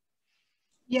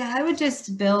 Yeah, I would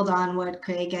just build on what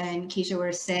Craig and Keisha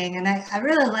were saying. And I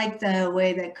really like the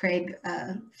way that Craig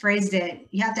phrased it.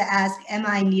 You have to ask, am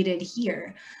I needed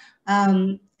here?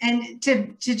 And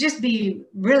to just be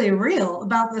really real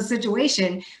about the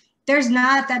situation, there's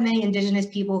not that many Indigenous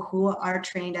people who are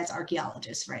trained as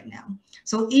archaeologists right now.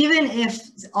 So even if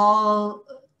all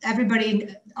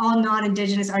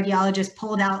non-Indigenous archaeologists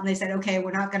pulled out and they said, okay,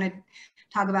 we're not going to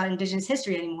talk about Indigenous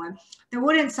history anymore, that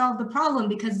wouldn't solve the problem,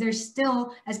 because there's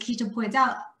still, as Keisha points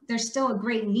out, there's still a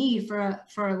great need for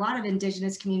a lot of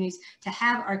Indigenous communities to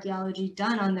have archaeology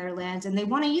done on their lands, and they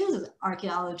want to use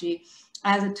archaeology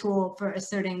as a tool for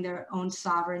asserting their own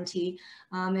sovereignty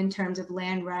in terms of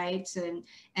land rights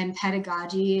and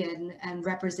pedagogy and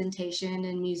representation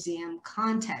in museum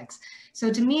context.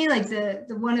 So to me, like the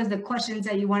one of the questions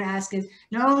that you want to ask is,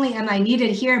 not only am I needed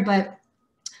here, but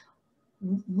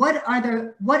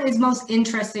what is most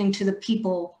interesting to the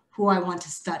people who I want to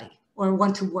study or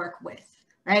want to work with,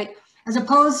 right? As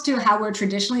opposed to how we're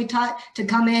traditionally taught to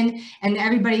come in and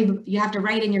you have to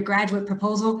write in your graduate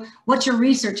proposal, what's your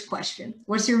research question?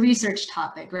 What's your research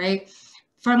topic, right?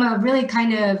 From a really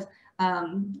kind of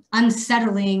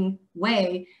unsettling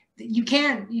way, you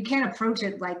can't approach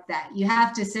it like that. You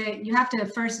have to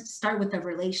first start with the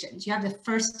relations. You have to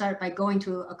first start by going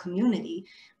to a community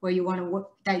where you want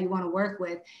to work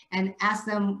with and ask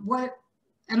them, what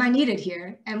am I needed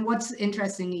here? And what's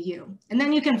interesting to you? And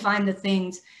then you can find the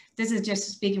things. This is just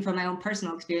speaking from my own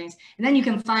personal experience. And then you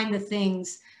can find the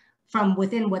things from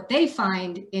within what they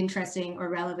find interesting or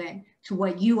relevant to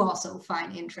what you also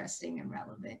find interesting and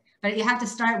relevant. But you have to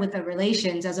start with the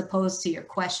relations as opposed to your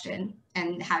question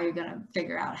and how you're going to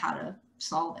figure out how to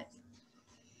solve it.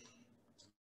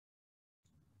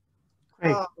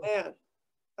 Great. Oh,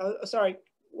 man. Sorry,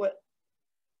 what?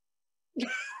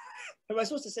 Am I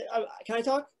supposed to say? Can I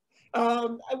talk?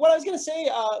 What I was going to say,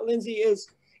 Lindsay, is,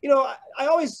 I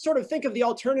always sort of think of the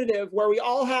alternative where we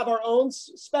all have our own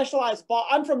specialized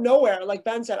I'm from nowhere, like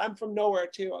Ben said, I'm from nowhere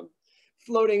too. I'm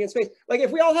floating in space. Like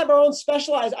if we all have our own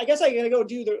specialized, I guess I'm going to go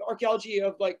do the archaeology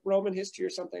of like Roman history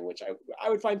or something, which I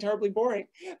would find terribly boring.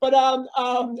 But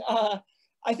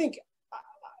I think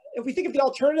if we think of the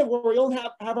alternative where we all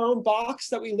have our own box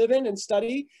that we live in and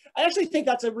study, I actually think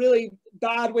that's a really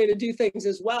bad way to do things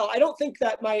as well. I don't think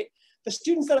that the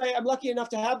students that I'm lucky enough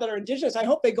to have that are Indigenous, I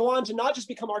hope they go on to not just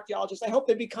become archaeologists. I hope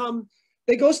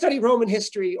they go study Roman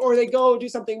history, or they go do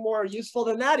something more useful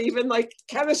than that, even like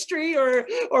chemistry or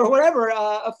whatever,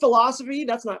 philosophy.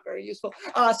 That's not very useful.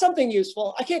 Something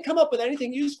useful. I can't come up with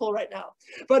anything useful right now.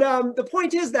 But the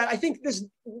point is that I think this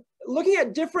looking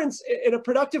at difference in a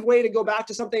productive way, to go back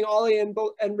to something Ollie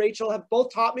and Rachel have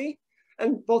both taught me,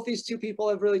 and both these two people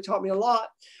have really taught me a lot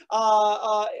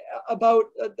about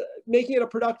making it a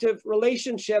productive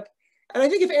relationship. And I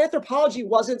think if anthropology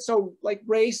wasn't so like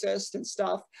racist and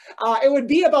stuff, it would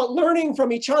be about learning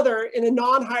from each other in a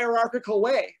non-hierarchical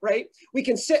way, right? We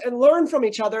can sit and learn from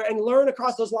each other and learn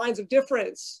across those lines of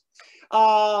difference.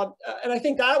 And I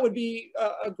think that would be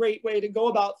a great way to go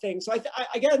about things. So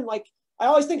again, like I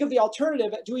always think of the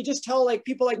alternative. Do we just tell like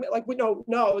people like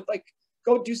no, like,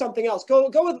 go do something else.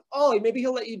 Go with Ollie. Maybe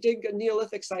he'll let you dig a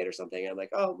Neolithic site or something. I'm like,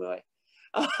 oh boy.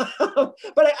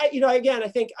 But again, I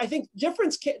think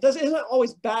difference isn't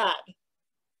always bad.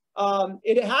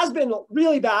 It has been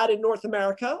really bad in North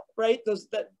America, right?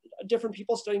 That different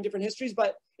people studying different histories,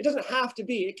 but it doesn't have to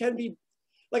be. It can be,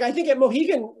 like I think at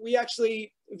Mohegan we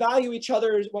actually value each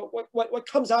other's what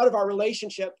comes out of our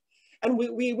relationship, and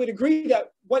we would agree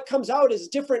that what comes out is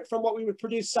different from what we would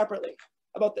produce separately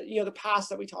about the past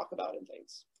that we talk about and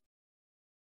things.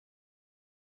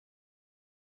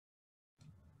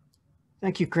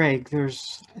 Thank you, Craig.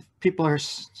 People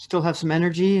still have some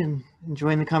energy and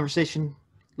enjoying the conversation.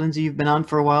 Lindsay, you've been on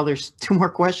for a while. There's 2 more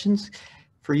questions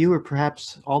for you, or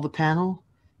perhaps all the panel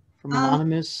from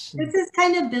Anonymous. This is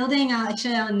kind of building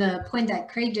actually on the point that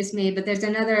Craig just made, but there's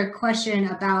another question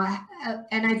about,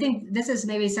 and I think this is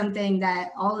maybe something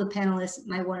that all the panelists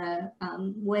might want to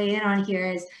weigh in on here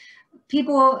is,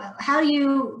 people,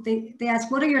 they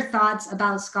ask, what are your thoughts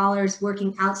about scholars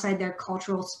working outside their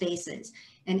cultural spaces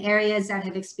in areas that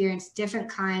have experienced different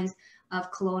kinds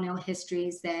of colonial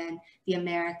histories than the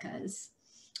Americas?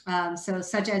 So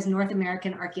such as North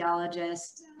American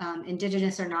archaeologists,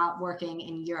 Indigenous or not, working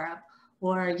in Europe,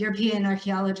 or European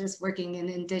archaeologists working in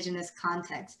Indigenous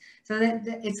contexts. So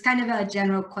it's kind of a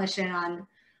general question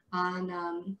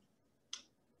on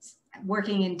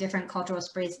working in different cultural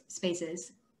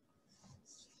spaces.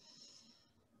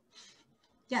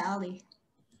 Yeah, Ali.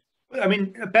 I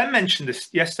mean, Ben mentioned this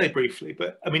yesterday briefly,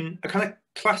 but I mean, a kind of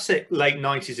classic late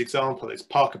 90s example is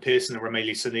Parker Pearson and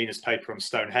Romelie Sonina's paper on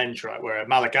Stonehenge, right, where a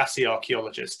Malagasy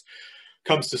archaeologist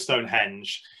comes to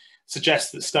Stonehenge,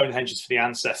 suggests that Stonehenge is for the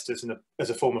ancestors as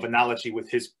a form of analogy with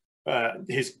his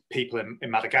people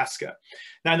in Madagascar.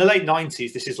 Now, in the late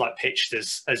 90s, this is like pitched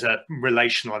as a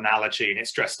relational analogy, and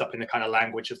it's dressed up in the kind of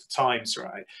language of the times,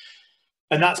 right?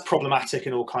 And that's problematic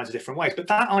in all kinds of different ways. But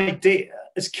that idea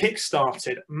has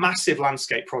kickstarted massive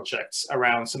landscape projects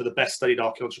around some of the best studied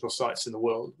archaeological sites in the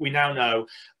world. We now know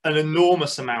an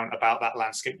enormous amount about that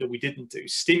landscape that we didn't do,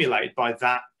 stimulated by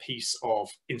that piece of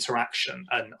interaction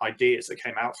and ideas that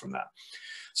came out from that.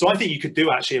 So I think you could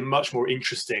do actually a much more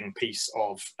interesting piece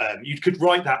of, you could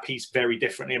write that piece very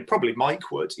differently, and probably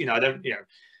Mike would,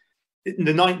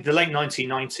 the late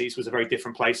 1990s was a very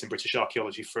different place in British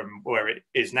archaeology from where it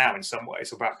is now in some ways,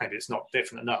 so perhaps maybe it's not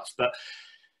different enough. But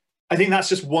I think that's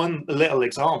just one little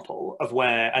example of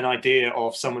where an idea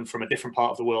of someone from a different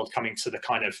part of the world coming to the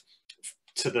kind of,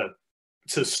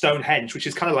 to Stonehenge, which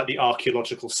is kind of like the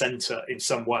archaeological centre in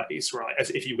some ways, right? As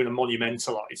if you're going to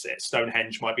monumentalise it,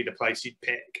 Stonehenge might be the place you'd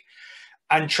pick.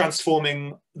 And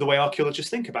transforming the way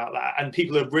archaeologists think about that. And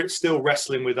people are still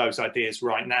wrestling with those ideas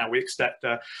right now. We expect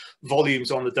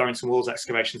volumes on the Durrington Walls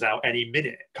excavations out any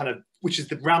minute, which is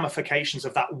the ramifications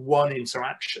of that one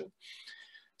interaction.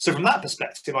 So from that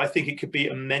perspective, I think it could be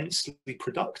immensely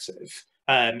productive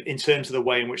in terms of the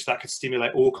way in which that could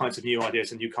stimulate all kinds of new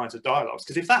ideas and new kinds of dialogues.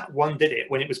 Because if that one did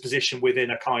it when it was positioned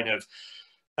within a kind of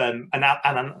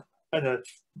a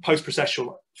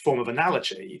post-processual form of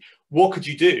analogy, what could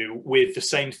you do with the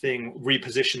same thing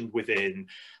repositioned within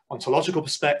ontological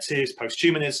perspectives,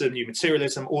 post-humanism, new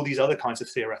materialism, all these other kinds of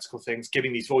theoretical things,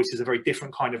 giving these voices a very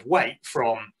different kind of weight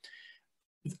from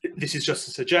this is just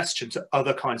a suggestion to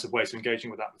other kinds of ways of engaging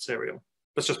with that material.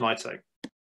 That's just my take.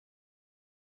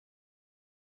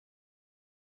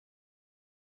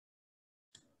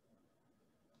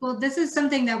 Well, this is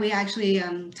something that we actually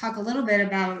talk a little bit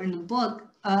about in the book,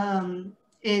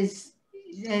 is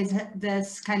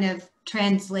this kind of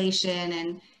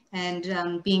translation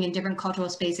and being in different cultural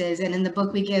spaces. And in the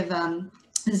book, we give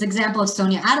this example of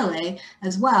Sonia Adelaide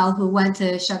as well, who went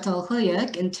to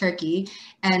Çatalhöyük in Turkey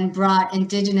and brought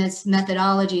indigenous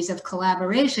methodologies of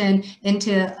collaboration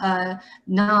into a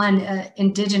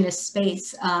non-indigenous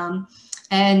space.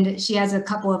 And she has a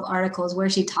couple of articles where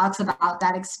she talks about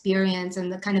that experience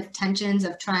and the kind of tensions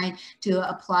of trying to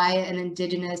apply an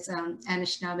indigenous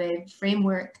Annishinabe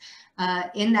framework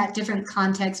in that different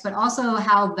context, but also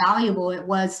how valuable it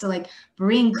was to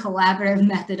bring collaborative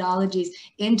methodologies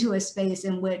into a space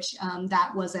in which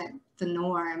that wasn't the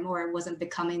norm, or it wasn't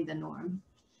becoming the norm.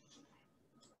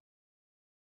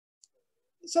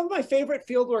 Some of my favorite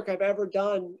fieldwork I've ever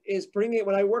done is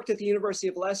when I worked at the University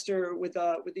of Leicester with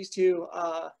these two,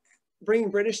 bringing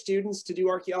British students to do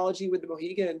archaeology with the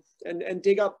Mohegan and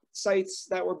dig up sites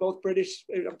that were both British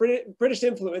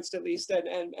influenced at least,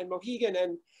 and Mohegan.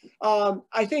 And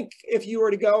I think if you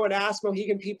were to go and ask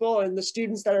Mohegan people and the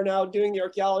students that are now doing the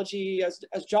archaeology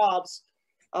as jobs,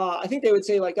 I think they would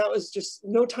say that was just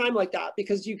no time like that,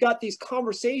 because you got these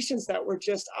conversations that were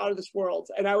just out of this world.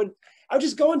 And I would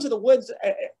just go into the woods.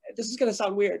 This is going to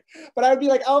sound weird, but I would be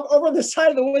over on the side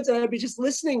of the woods, and I'd be just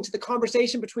listening to the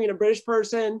conversation between a British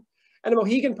person and a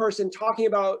Mohegan person talking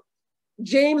about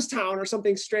Jamestown or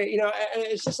something straight, and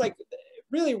it's just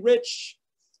really rich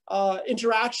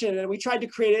interaction. And we tried to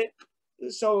create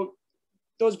it so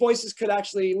those voices could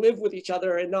actually live with each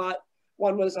other and not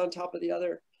one was on top of the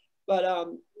other. But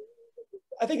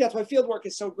I think that's why fieldwork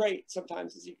is so great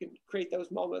sometimes, is you can create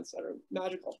those moments that are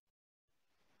magical.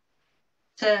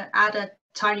 To add a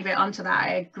tiny bit onto that,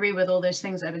 I agree with all those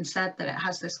things that have been said, that it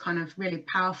has this kind of really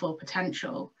powerful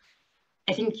potential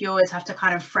I think you always have to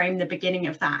kind of frame the beginning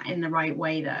of that in the right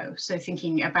way, though. So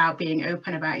thinking about being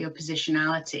open about your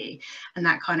positionality and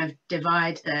that kind of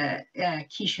divide that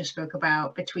Keisha spoke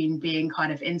about between being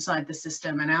kind of inside the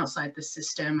system and outside the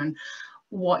system, and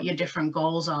what your different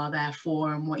goals are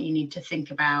therefore, and what you need to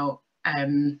think about,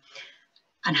 and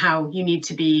how you need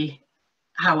to be.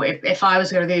 How if I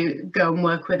was going to go and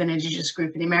work with an Indigenous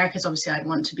group in the Americas, obviously I'd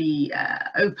want to be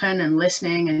open and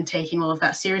listening and taking all of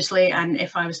that seriously. And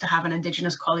if I was to have an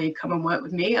Indigenous colleague come and work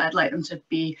with me, I'd like them to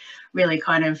be really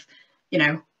kind of, you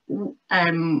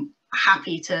know,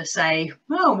 happy to say,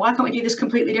 oh, why can't we do this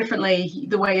completely differently?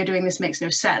 The way you're doing this makes no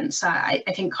sense. I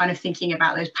think kind of thinking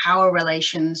about those power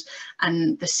relations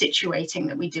and the situating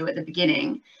that we do at the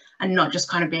beginning, and not just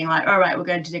kind of being like, all right, we're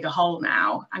going to dig a hole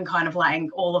now, and kind of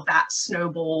letting all of that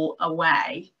snowball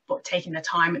away, but taking the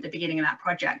time at the beginning of that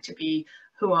project to be,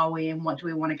 who are we and what do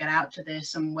we want to get out to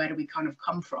this, and where do we kind of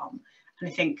come from? And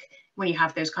I think when you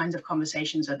have those kinds of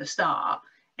conversations at the start,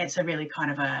 it's a really kind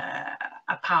of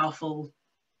a powerful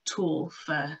tool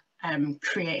for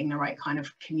creating the right kind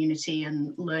of community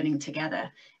and learning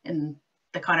together. And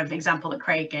the kind of example that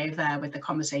Craig gave there with the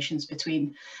conversations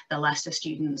between the Leicester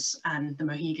students and the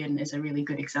Mohegan is a really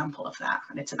good example of that.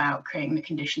 And it's about creating the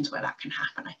conditions where that can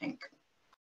happen, I think.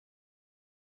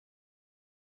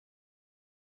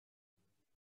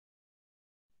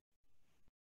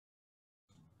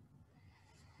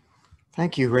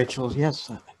 Thank you, Rachel.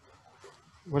 Yes,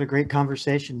 what a great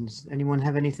conversation. Does anyone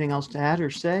have anything else to add or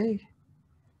say?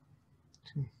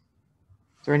 Is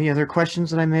there any other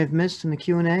questions that I may have missed in the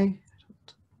Q&A?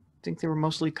 I think they were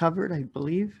mostly covered, I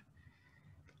believe.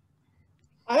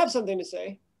 I have something to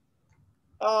say.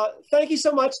 Thank you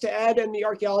so much to Ed and the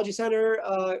Archaeology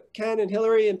Center, Ken and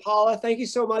Hillary and Paula. Thank you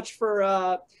so much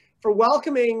for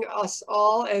welcoming us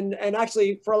all, and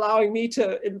actually for allowing me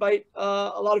to invite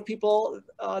a lot of people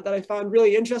that I found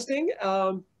really interesting.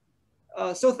 So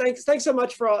thanks so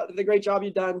much for the great job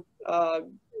you've done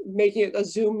making it a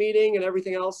Zoom meeting and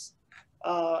everything else.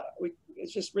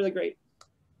 It's just really great.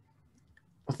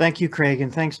 Well, thank you, Craig,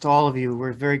 and thanks to all of you.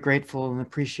 We're very grateful and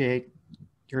appreciate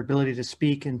your ability to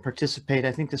speak and participate.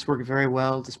 I think this worked very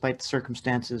well despite the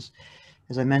circumstances.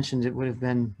 As I mentioned, it would have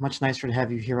been much nicer to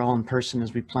have you here all in person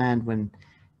as we planned when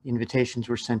the invitations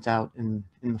were sent out in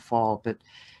the fall. But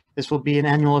this will be an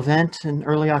annual event in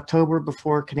early October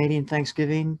before Canadian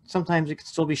Thanksgiving. Sometimes it could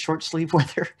still be short sleeve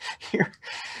weather here.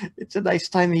 It's a nice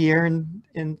time of year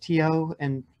in TO,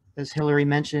 and as Hillary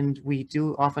mentioned, we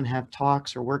do often have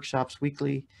talks or workshops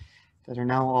weekly that are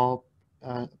now all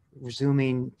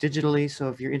resuming digitally. So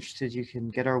if you're interested, you can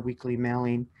get our weekly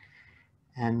mailing,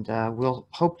 and we'll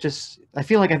hope I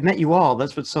feel like I've met you all.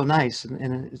 That's what's so nice,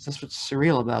 and that's what's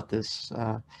surreal about this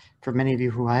for many of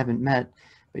you who I haven't met.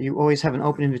 But you always have an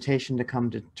open invitation to come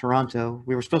to Toronto.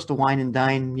 We were supposed to wine and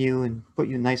dine you and put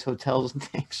you in nice hotels and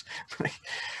things.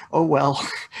 Oh well,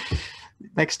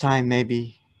 next time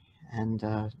maybe. And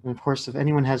of course, if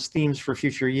anyone has themes for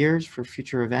future years, for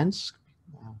future events,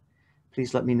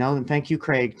 please let me know. And thank you,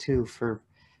 Craig, too,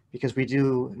 because we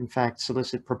do, in fact,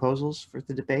 solicit proposals for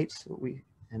the debates.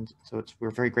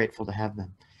 We're very grateful to have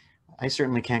them. I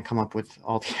certainly can't come up with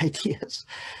all the ideas.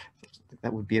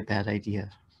 That would be a bad idea.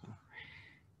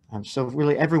 So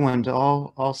really, everyone, to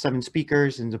all 7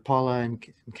 speakers, and to Paula and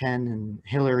Ken and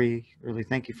Hillary, really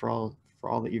thank you for all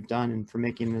that you've done and for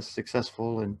making this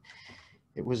successful. And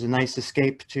it was a nice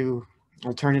escape to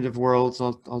alternative worlds,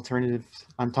 alternative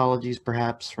ontologies,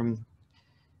 perhaps, from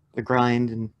the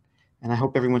grind. And I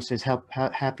hope everyone stays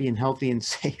happy and healthy and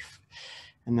safe,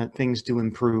 and that things do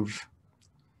improve.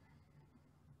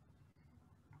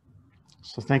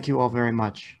 So thank you all very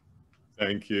much.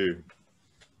 Thank you.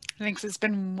 Thanks. It's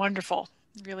been wonderful,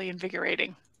 really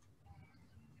invigorating.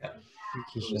 Yeah.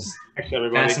 Thank it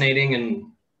was fascinating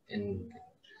and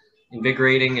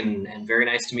invigorating, and very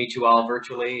nice to meet you all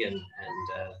virtually, and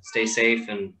stay safe,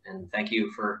 and thank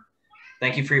you for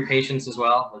your patience as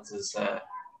well. This is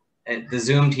the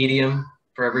Zoom tedium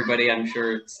for everybody. I'm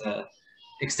sure it's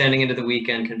extending into the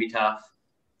weekend can be tough.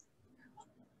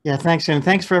 Yeah, thanks, and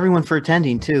thanks for everyone for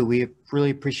attending too. We really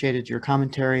appreciated your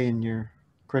commentary and your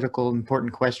critical,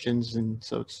 important questions, and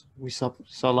so we saw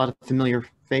a lot of familiar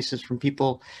faces from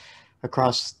people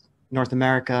across North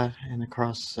America and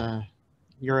across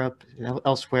Europe,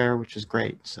 elsewhere, which is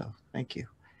great. So thank you.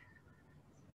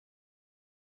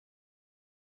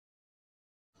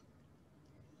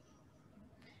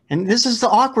 And this is the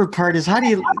awkward part, is how do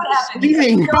you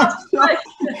leaving?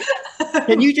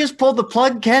 Can you just pull the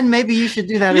plug, Ken? Maybe you should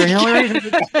do that, or Hillary.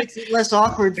 It makes it less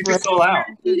awkward for us. All out.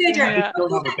 Yeah.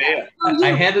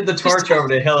 I handed the torch over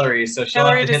to Hillary, so she'll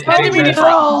have to hit the Hillary, big red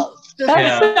button.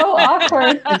 That's so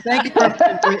awkward. And thank you,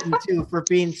 Dr. Britton, too, for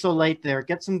being so late there.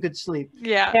 Get some good sleep.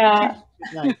 Yeah. Yeah.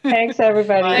 Good night. Thanks,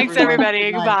 everybody. Bye, Thanks, everyone.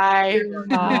 everybody. Good night.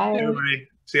 Goodbye. Bye. Everybody.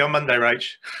 See you on Monday,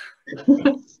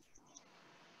 Rach.